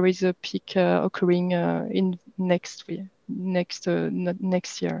there is a peak occurring in next year.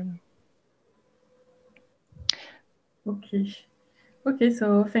 Okay,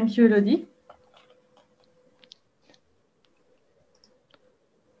 so thank you, Elodie.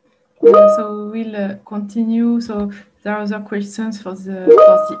 So we'll continue. So there are other questions for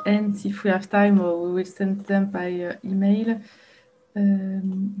the end if we have time, or we will send them by email.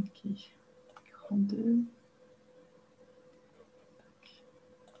 Okay.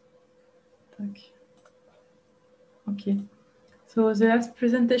 Okay. So the last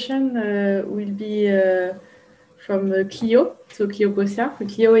presentation will be from Clio. So Clio Bosia.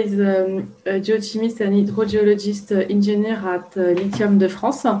 Clio is a geochemist and hydrogeologist engineer at Lithium de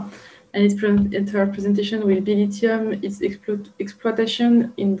France. And her presentation will be lithium, its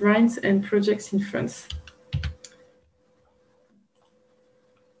exploitation in brines and projects in France.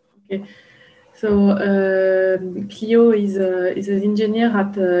 Okay. So Clio is an engineer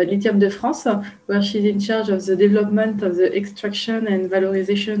at Lithium de France, where she's in charge of the development of the extraction and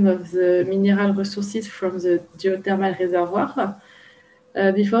valorization of the mineral resources from the geothermal reservoir.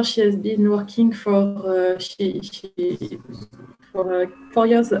 Before, she has been working for 4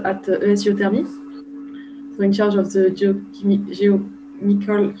 years at ES Geothermy, so in charge of the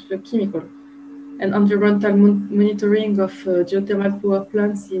geochemical and environmental monitoring of geothermal power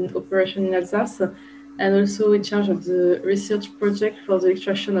plants in operation in Alsace, and also in charge of the research project for the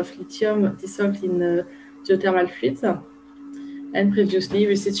extraction of lithium dissolved in geothermal fluids, and previously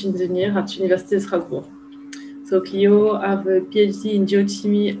research engineer at Université de Strasbourg. So Clio have a PhD in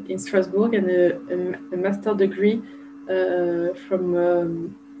geochemistry in Strasbourg and a master degree from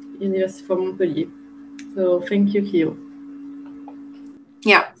University of Montpellier. So thank you, Clio.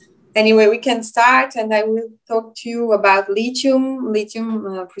 Yeah. Anyway, we can start, and I will talk to you about lithium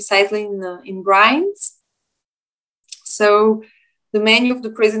precisely in brines. So the menu of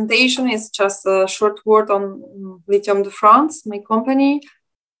the presentation is just a short word on Lithium de France, my company,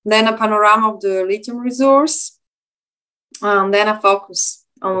 then a panorama of the lithium resource, and then a focus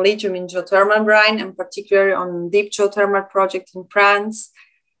on lithium in geothermal brine, and particularly on deep geothermal project in France,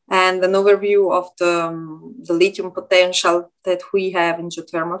 and an overview of the lithium potential that we have in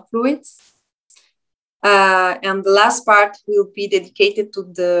geothermal fluids. And the last part will be dedicated to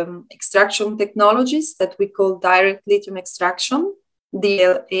the extraction technologies that we call direct lithium extraction,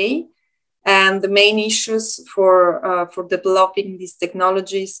 DLA, and the main issues for developing these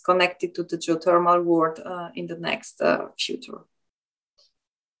technologies connected to the geothermal world in the next future.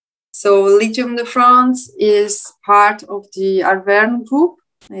 So Lithium de France is part of the Orano Group.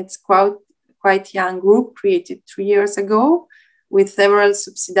 It's quite young group created 3 years ago with several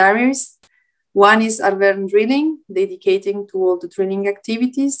subsidiaries. One is Orano Drilling, dedicating to all the drilling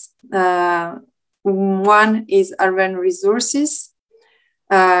activities. One is Orano Resources,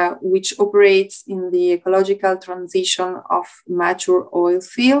 which operates in the ecological transition of mature oil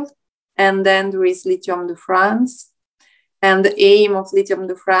field. And then there is Lithium de France. And the aim of Lithium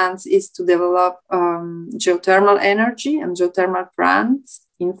de France is to develop geothermal energy and geothermal plants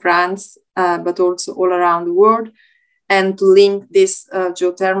in France, but also all around the world, and to link this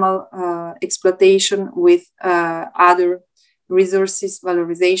geothermal exploitation with other resources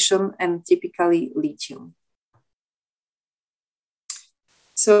valorization and typically lithium.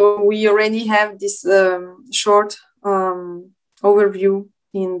 So we already have this short overview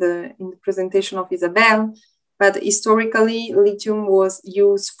in the presentation of Isabelle, but historically lithium was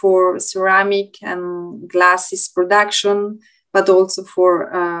used for ceramic and glasses production, but also for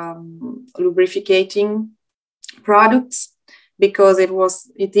lubricating products, because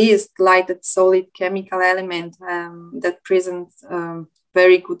it is lighted solid chemical element that presents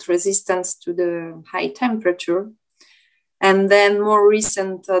very good resistance to the high temperature. And then more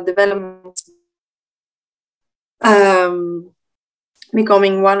recent developments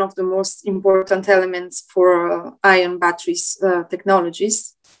becoming one of the most important elements for ion batteries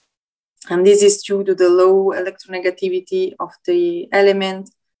technologies. And this is due to the low electronegativity of the element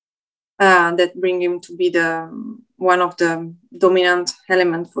that bring him to be one of the dominant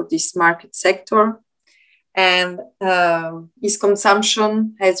elements for this market sector. And his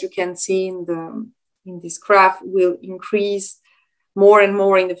consumption, as you can see in this graph, will increase more and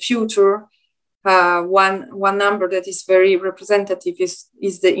more in the future. One number that is very representative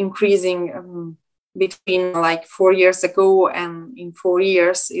is the increasing between like 4 years ago, and in 4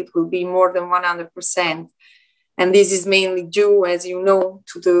 years it will be more than 100%. And this is mainly due, as you know,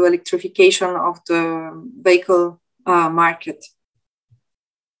 to the electrification of the vehicle market.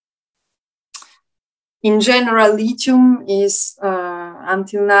 In general, lithium is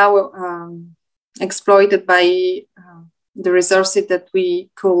until now exploited by the resources that we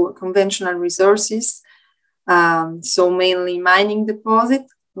call conventional resources. So mainly mining deposit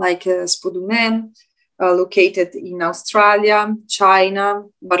like spodumene, located in Australia, China,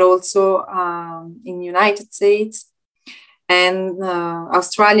 but also in United States. And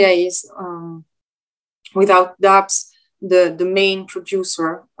Australia is, without doubts, the main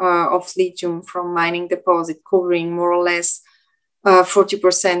producer of lithium from mining deposit, covering more or less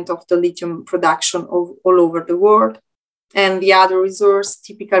 40% of the lithium production all over the world. And the other resource,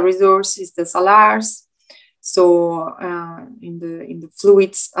 typical resource, is the salars. So in the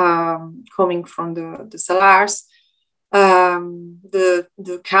fluids coming from the salars,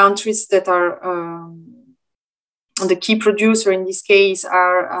 the countries that are the key producer in this case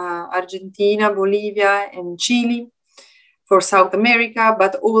are Argentina, Bolivia, and Chile for South America,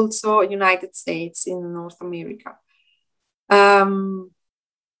 but also United States in North America.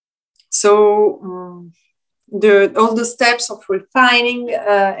 All the steps of refining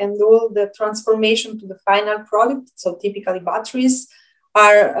and all the transformation to the final product, so typically batteries,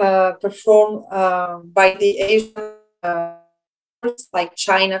 are performed by the Asian like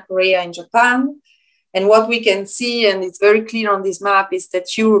China, Korea, and Japan. And what we can see, and it's very clear on this map, is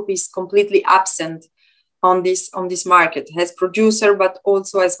that Europe is completely absent on this market as producer, but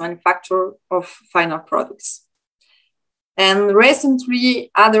also as manufacturer of final products. And recently,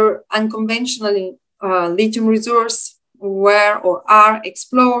 other unconventional lithium resources were or are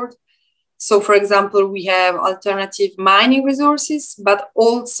explored. So, for example, we have alternative mining resources, but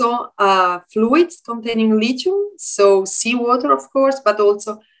also fluids containing lithium, so seawater, of course, but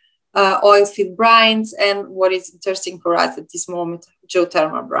also oil field brines, and what is interesting for us at this moment,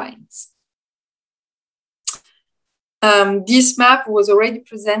 geothermal brines. This map was already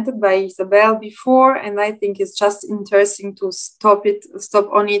presented by Isabelle before, and I think it's just interesting to stop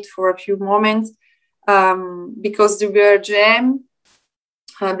on it for a few moments, because the BRGM,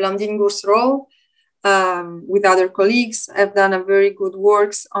 Blandine Gourcerol, with other colleagues, have done a very good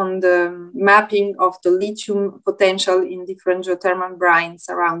works on the mapping of the lithium potential in different geothermal brines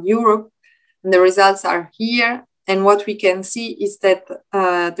around Europe. And the results are here. And what we can see is that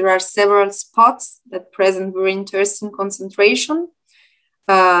there are several spots that present very interesting concentration.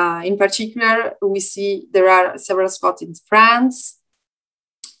 In particular, we see there are several spots in France,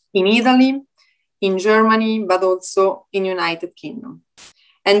 in Italy, in Germany, but also in United Kingdom.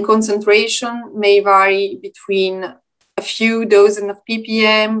 And concentration may vary between a few dozen of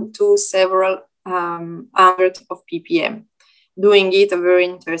ppm to several hundred of ppm, doing it a very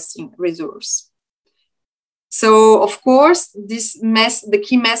interesting resource. So, of course, the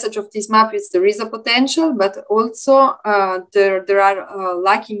key message of this map is there is a potential, but also there are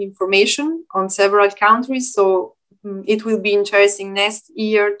lacking information on several countries. So it will be interesting next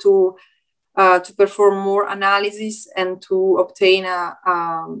year to perform more analysis and to obtain a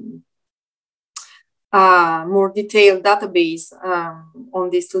more detailed database on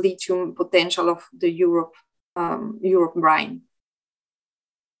this lithium potential of the Europe brine.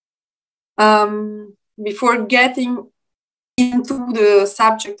 Before getting into the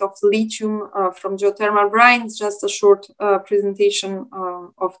subject of lithium from geothermal brines, just a short presentation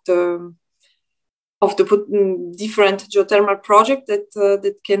of the different geothermal projects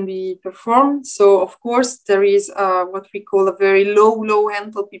that can be performed. So, of course, there is what we call a very low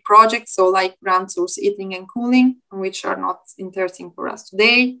enthalpy project, so like ground source heating and cooling, which are not interesting for us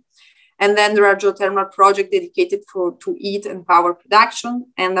today. And then there are geothermal projects dedicated to heat and power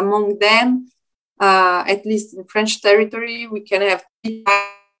production. And among them, at least in French territory, we can have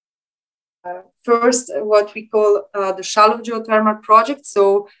first what we call the shallow geothermal project.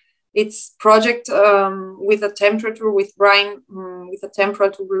 So it's project with a temperature with brine with a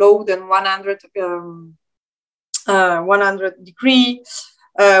temperature lower than 100 degree,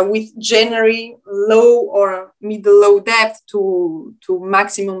 with generally low or middle low depth to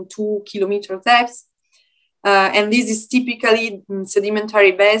maximum 2 kilometer depth. And this is typically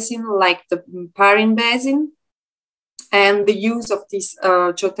sedimentary basin like the Paris basin. And the use of this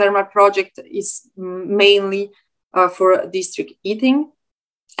geothermal project is mainly for district heating.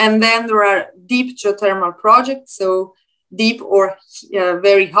 And then there are deep geothermal projects, so deep or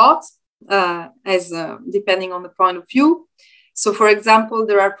very hot, depending on the point of view. So, for example,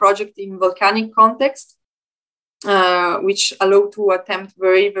 there are projects in volcanic context, which allow to attempt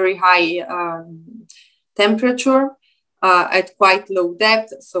very high temperature at quite low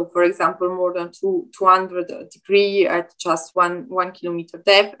depth. So, for example, more than 200 degrees at just one kilometer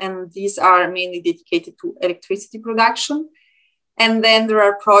depth. And these are mainly dedicated to electricity production. And then there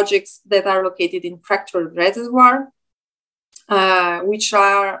are projects that are located in fractured reservoir, which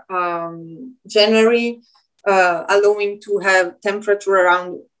are generally allowing to have temperature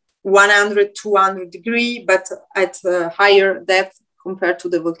around 100, 200 degrees, but at a higher depth compared to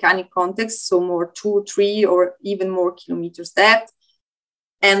the volcanic context, so more 2, 3, or even more kilometers depth.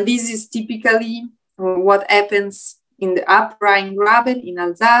 And this is typically what happens in the Upper Rhine Graben in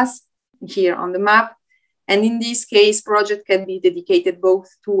Alsace, here on the map. And in this case, project can be dedicated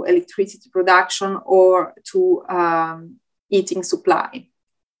both to electricity production or to heating supply.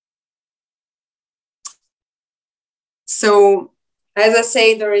 So, as I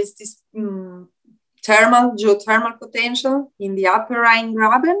say, there is this geothermal potential in the Upper Rhine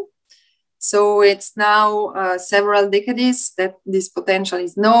Graben. So it's now several decades that this potential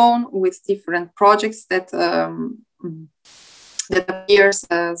is known, with different projects that appears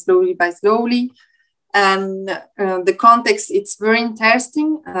slowly by slowly. And the context, it's very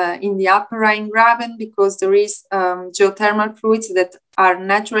interesting in the Upper Rhine Graben, because there is geothermal fluids that are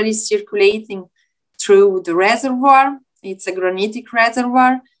naturally circulating through the reservoir. It's a granitic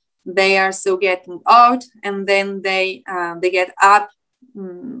reservoir. They are so getting out, and then they get up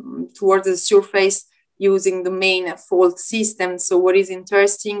towards the surface using the main fault system. So what is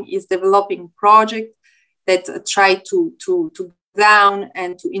interesting is developing projects that try to down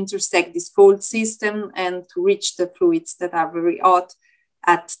and to intersect this fault system and to reach the fluids that are very hot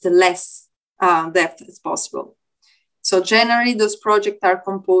at the less depth as possible. So generally, those projects are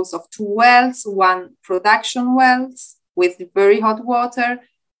composed of 2 wells, 1 production wells with very hot water,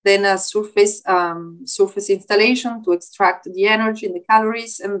 then a surface installation to extract the energy and the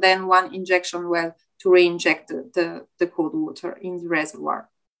calories, and then 1 injection well to re-inject the cold water in the reservoir.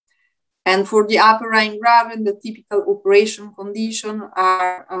 And for the Upper Rhine Graben, the typical operation conditions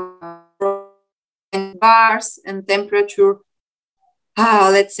are bars and temperature,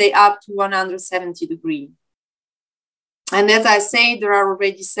 let's say up to 170 degrees. And as I say, there are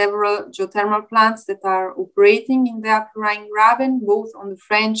already several geothermal plants that are operating in the Upper Rhine Graben, both on the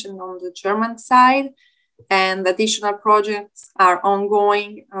French and on the German side. And additional projects are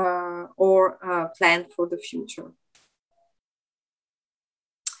ongoing or planned for the future.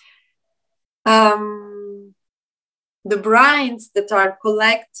 The brines that are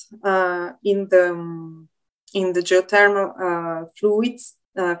collected in the in the geothermal fluids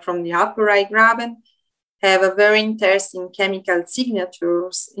from the upper Rhine graben have a very interesting chemical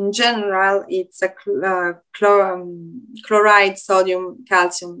signatures. In general, it's a chloride sodium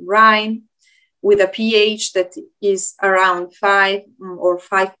calcium brine with a pH that is around 5 or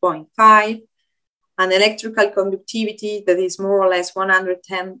 5.5, an electrical conductivity that is more or less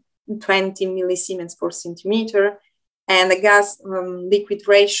 120 millisiemens per centimeter, and a gas liquid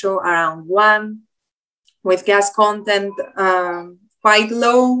ratio around 1, with gas content quite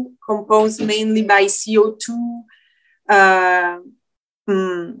low, composed mainly by CO2,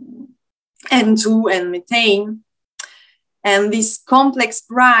 N2 and methane. And this complex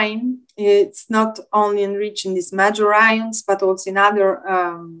brine, it's not only enriched in these major ions, but also in other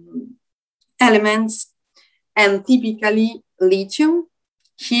elements, and typically lithium.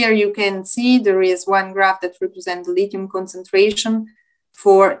 Here you can see there is one graph that represents lithium concentration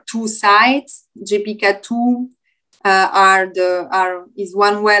for 2 sites. JPK2 is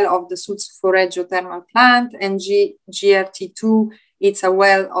one well of the Sulzufore geothermal plant, and GRT2, it's a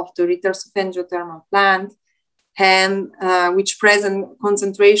well of the Rittershofen geothermal plant, and which present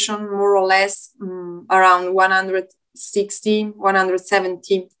concentration more or less around 160,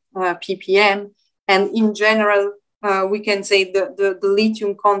 170 ppm. And in general, we can say the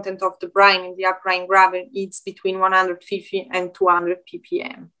lithium content of the brine in the upper Rhine graben is between 150 and 200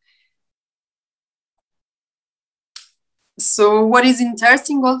 ppm. So what is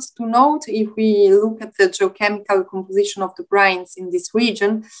interesting also to note, if we look at the geochemical composition of the brines in this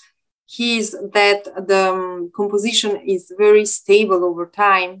region, is that the composition is very stable over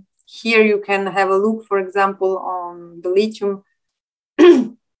time. Here you can have a look, for example, on the lithium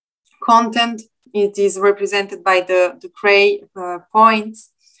content. It is represented by the gray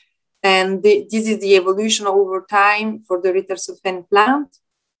points. And this is the evolution over time for the Rittershofen plant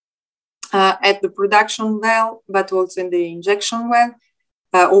at the production well, but also in the injection well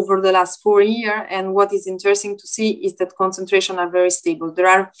over the last 4 years. And what is interesting to see is that concentration are very stable. There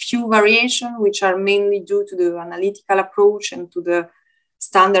are few variations which are mainly due to the analytical approach and to the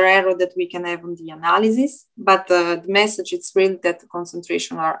standard error that we can have on the analysis. But the message is really that the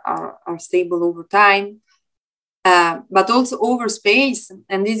concentration are stable over time. But also over space,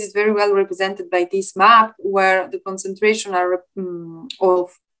 and this is very well represented by this map, where the concentration are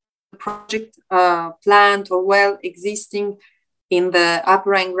of the project plant or well existing in the upper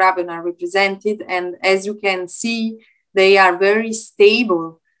Rhine graben are represented. And as you can see, they are very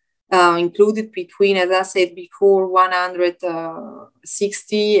stable, included between, as I said before,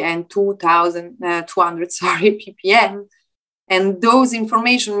 160 and 2,200 ppm. And those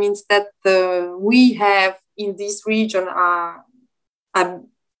information means that we have in this region a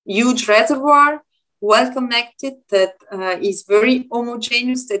huge reservoir, well connected, that is very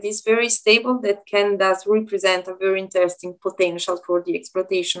homogeneous, that is very stable, that can thus represent a very interesting potential for the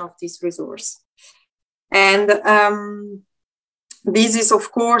exploitation of this resource. And this is,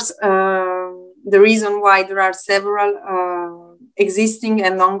 of course, the reason why there are several existing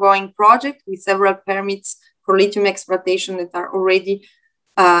and ongoing projects with several permits for lithium exploitation that are already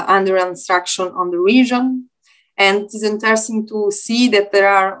under instruction on the region. And it is interesting to see that there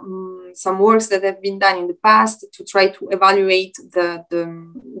are some works that have been done in the past to try to evaluate the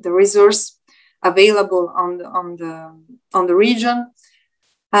resource available on the region.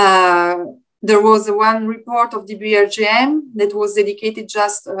 There was one report of the BRGM that was dedicated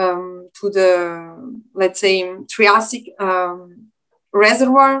just to the, let's say, Triassic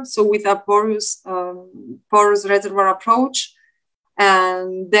reservoir, so with a porous reservoir approach.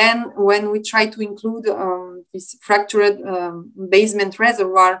 And then when we try to include this fractured basement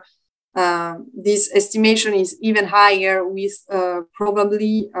reservoir, this estimation is even higher, with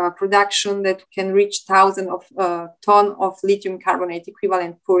probably production that can reach thousands of tons of lithium carbonate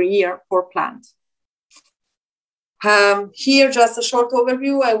equivalent per year per plant. Here, just a short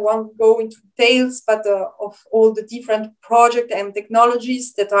overview. I won't go into details, but of all the different projects and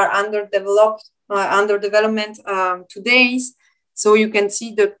technologies that are under development today. So you can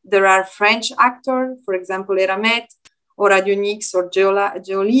see that there are French actors, for example, Eramet, or Radionics, or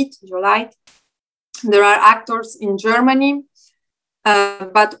Geolite. There are actors in Germany,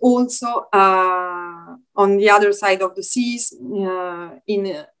 but also on the other side of the seas,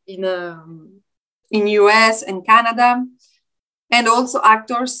 in US and Canada, and also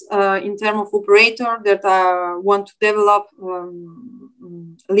actors in terms of operator that want to develop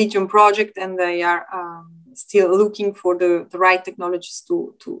lithium project, and they are still looking for the right technologies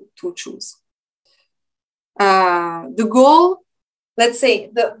to choose. The goal, let's say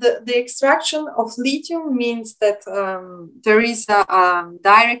the extraction of lithium means that there is a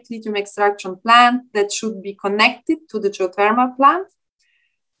direct lithium extraction plant that should be connected to the geothermal plant.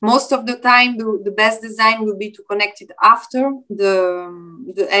 Most of the time, the best design will be to connect it after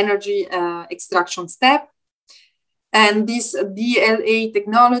the energy extraction step. And this DLA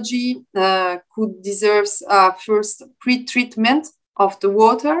technology could deserve first pre-treatment of the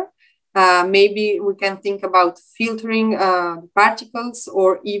water. Maybe we can think about filtering particles or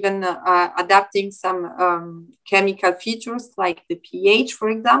even adapting some chemical features like the pH, for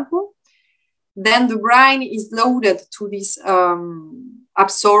example. Then the brine is loaded to this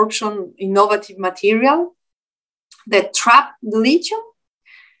absorption innovative material that trap the lithium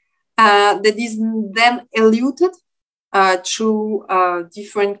that is then eluted through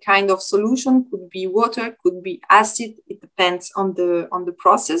different kind of solution. Could be water, could be acid. It depends on the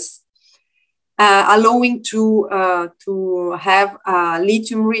process, allowing to have a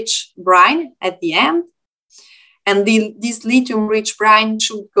lithium-rich brine at the end. And this lithium-rich brine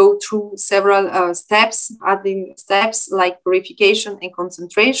should go through several steps, adding steps like purification and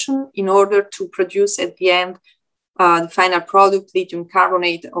concentration in order to produce at the end the final product, lithium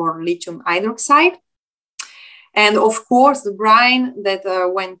carbonate or lithium hydroxide. And of course, the brine that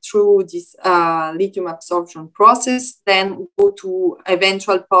went through this lithium absorption process then go to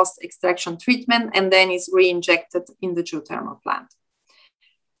eventual post-extraction treatment and then is re-injected in the geothermal plant.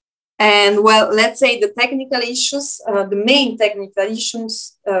 And well, let's say the technical issues, the main technical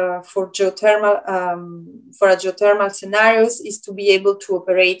issues for a geothermal scenarios is to be able to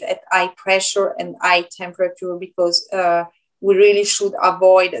operate at high pressure and high temperature, because we really should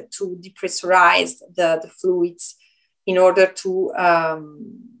avoid to depressurize the fluids in order to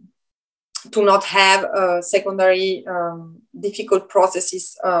not have secondary difficult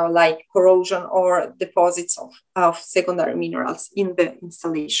processes like corrosion or deposits of secondary minerals in the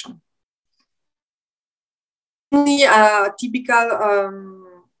installation. Typical,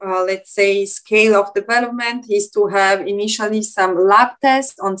 let's say, scale of development is to have initially some lab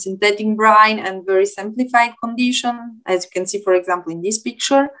tests on synthetic brine and very simplified condition, as you can see, for example, in this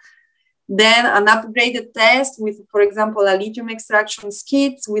picture. Then an upgraded test with, for example, a lithium extraction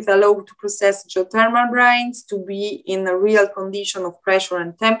skids with allow to process geothermal brines to be in a real condition of pressure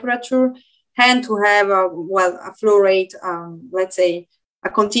and temperature, and to have a flow rate, let's say, a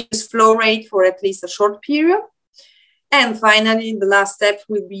continuous flow rate for at least a short period. And finally, the last step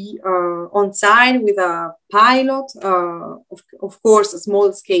will be on site with a pilot, of course, a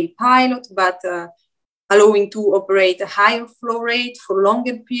small scale pilot, but allowing to operate a higher flow rate for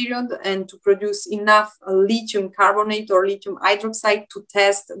longer period and to produce enough lithium carbonate or lithium hydroxide to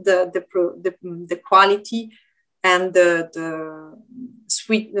test the quality and the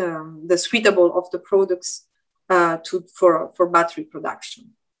suitable of the products for battery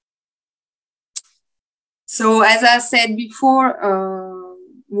production. So as I said before,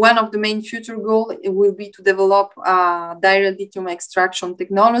 one of the main future goals will be to develop direct lithium extraction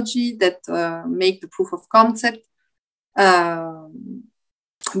technology that make the proof of concept.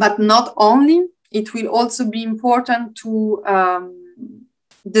 But not only, it will also be important to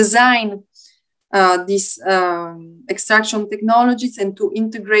design these extraction technologies and to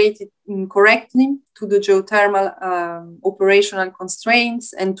integrate it correctly to the geothermal operational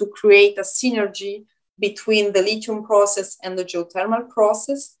constraints and to create a synergy between the lithium process and the geothermal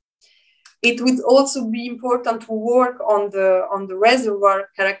process. It would also be important to work on the reservoir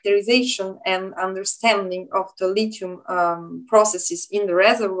characterization and understanding of the lithium processes in the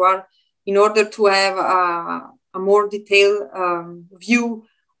reservoir in order to have a more detailed view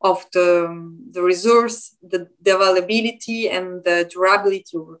of the resource, the availability and the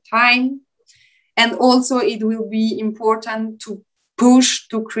durability over time. And also it will be important to push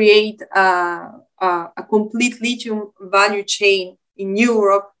to create a complete lithium value chain in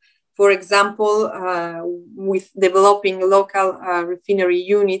Europe, for example, with developing local refinery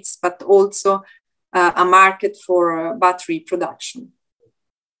units, but also a market for battery production.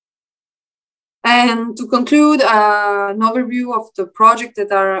 And to conclude, an overview of the projects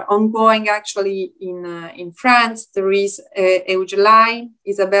that are ongoing actually in France, there is EAGE Line.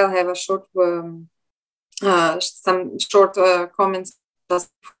 Isabelle have a short, some short comments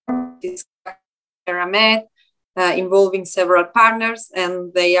just before this pyramid, involving several partners,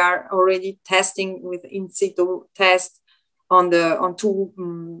 and they are already testing with in situ test on two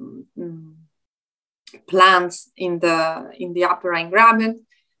plants in the Upper Rhine Graben.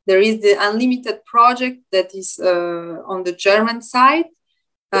 There is the Unlimited project that is on the German side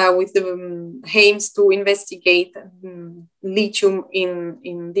with the aims to investigate lithium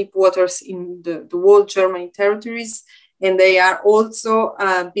in deep waters in the whole Germany territories And they are also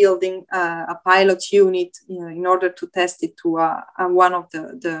building a pilot unit in order to test it to one of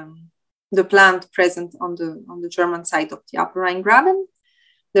the plant present on the German side of the Upper Rhine Graben.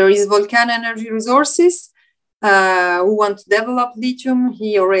 There is Volcano Energy Resources, who want to develop lithium.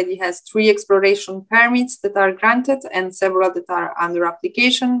 He already has 3 exploration permits that are granted and several that are under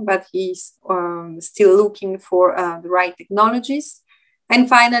application, but he's still looking for the right technologies. And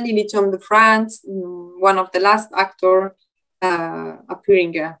finally, Lithium de France, one of the last actor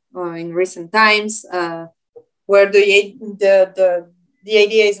appearing in recent times, where the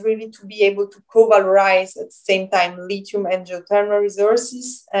idea is really to be able to co-valorize at the same time lithium and geothermal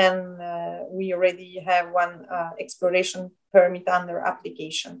resources. And we already have 1 exploration permit under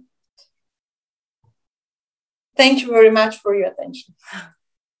application. Thank you very much for your attention.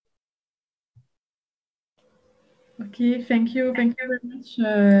 Okay, thank you very much,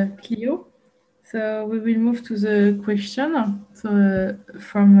 Clio. So we will move to the question. So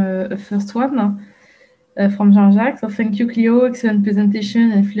from the first one. From Jean-Jacques. So thank you, Clio. Excellent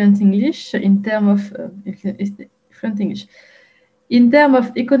presentation and fluent English. In terms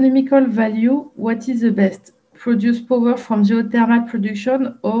of economical value, what is the best? Produce power from geothermal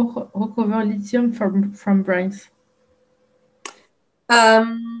production or recover lithium from brines?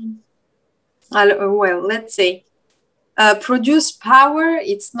 Well, let's say produce power,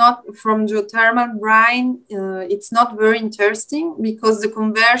 it's not from geothermal brine, it's not very interesting because the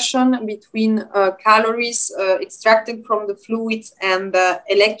conversion between calories extracted from the fluids and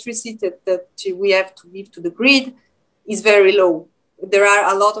electricity that we have to give to the grid is very low. There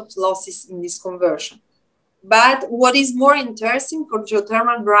are a lot of losses in this conversion. But what is more interesting for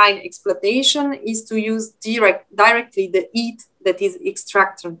geothermal brine exploitation is to use directly the heat that is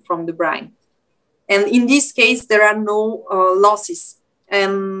extracted from the brine. And in this case, there are no losses.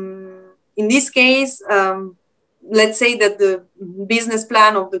 And in this case, let's say that the business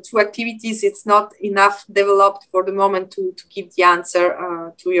plan of the 2 activities, it's not enough developed for the moment to give the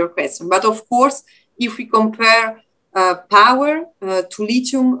answer to your question. But of course, if we compare power to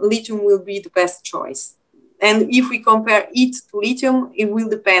lithium, lithium will be the best choice. And if we compare it to lithium, it will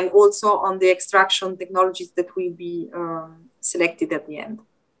depend also on the extraction technologies that will be selected at the end.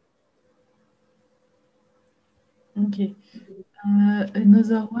 Okay.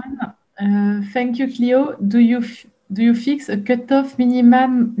 Another one. Thank you, Clio. Do you fix a cutoff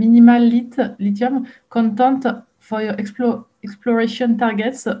minimal lithium content for your exploration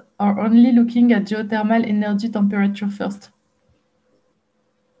targets, or only looking at geothermal energy temperature first?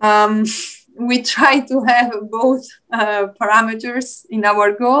 We try to have both parameters in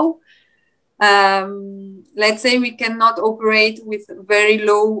our goal. Let's say we cannot operate with very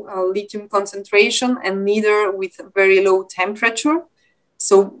low lithium concentration and neither with very low temperature.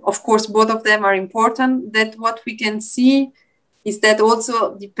 So, of course, both of them are important. That what we can see is that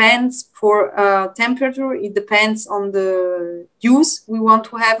also depends for temperature. It depends on the use we want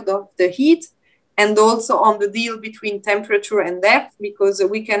to have of the heat, and also on the deal between temperature and depth, because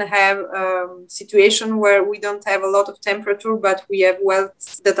we can have a situation where we don't have a lot of temperature, but we have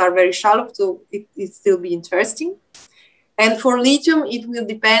wells that are very shallow, so it still be interesting. And for lithium, it will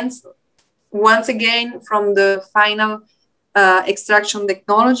depend, once again, from the final extraction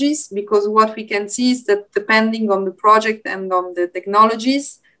technologies, because what we can see is that depending on the project and on the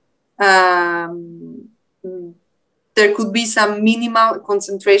technologies, there could be some minimal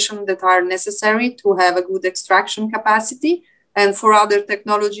concentration that are necessary to have a good extraction capacity. And for other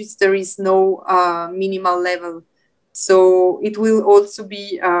technologies, there is no minimal level. So it will also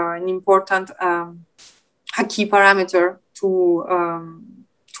be an important a key parameter to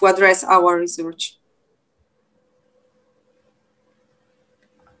address our research.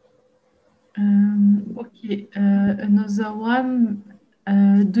 Okay, another one.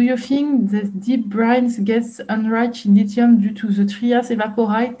 Do you think that deep brines gets enriched in lithium due to the Trias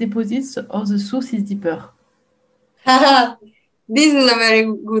evaporite deposits, or the source is deeper? This is a very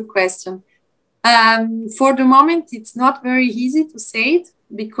good question. For the moment, it's not very easy to say it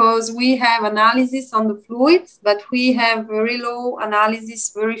because we have analysis on the fluids, but we have very low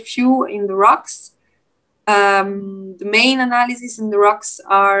analysis, very few in the rocks. The main analysis in the rocks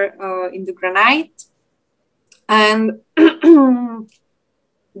are in the granite, and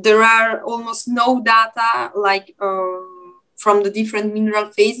there are almost no data like from the different mineral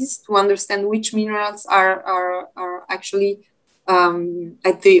phases to understand which minerals are actually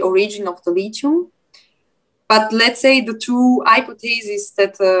at the origin of the lithium. But let's say the 2 hypotheses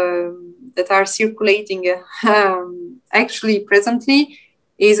that are circulating actually presently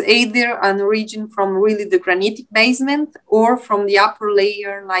is either an origin from really the granitic basement or from the upper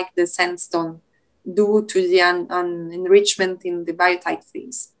layer like the sandstone. due to the enrichment in the biotite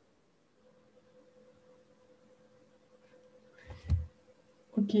phase.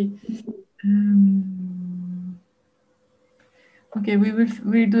 Okay. Okay,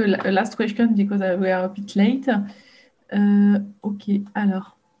 we'll do a last question because we are a bit late. Okay,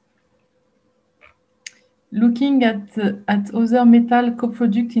 alors. Looking at other metal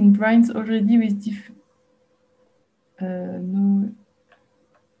co-products in brines already with no,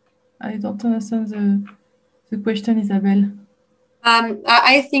 I don't understand the question, Isabelle.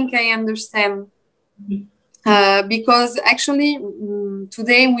 I think I understand. Because actually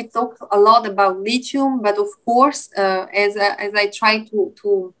today we talked a lot about lithium, but of course, as I try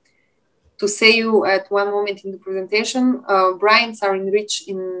to say you at one moment in the presentation, brines are enriched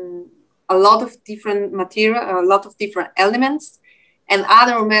in a lot of different material, a lot of different elements, and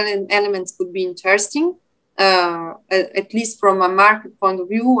other elements could be interesting, at least from a market point of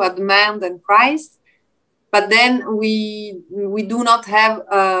view, a demand and price. But then we do not have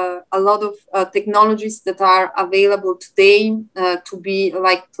a lot of technologies that are available today to be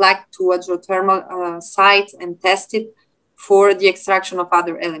like plugged to a geothermal site and tested for the extraction of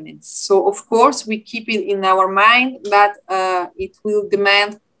other elements. So of course we keep it in our mind, but it will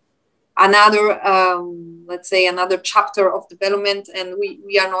demand another, let's say, another chapter of development, and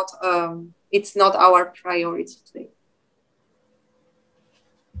we are not. It's not our priority today.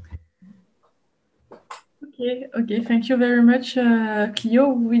 Okay, thank you very much, Clio.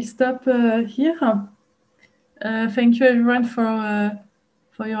 We'll stop here. Thank you everyone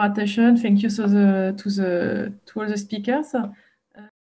for your attention. Thank you to all the speakers.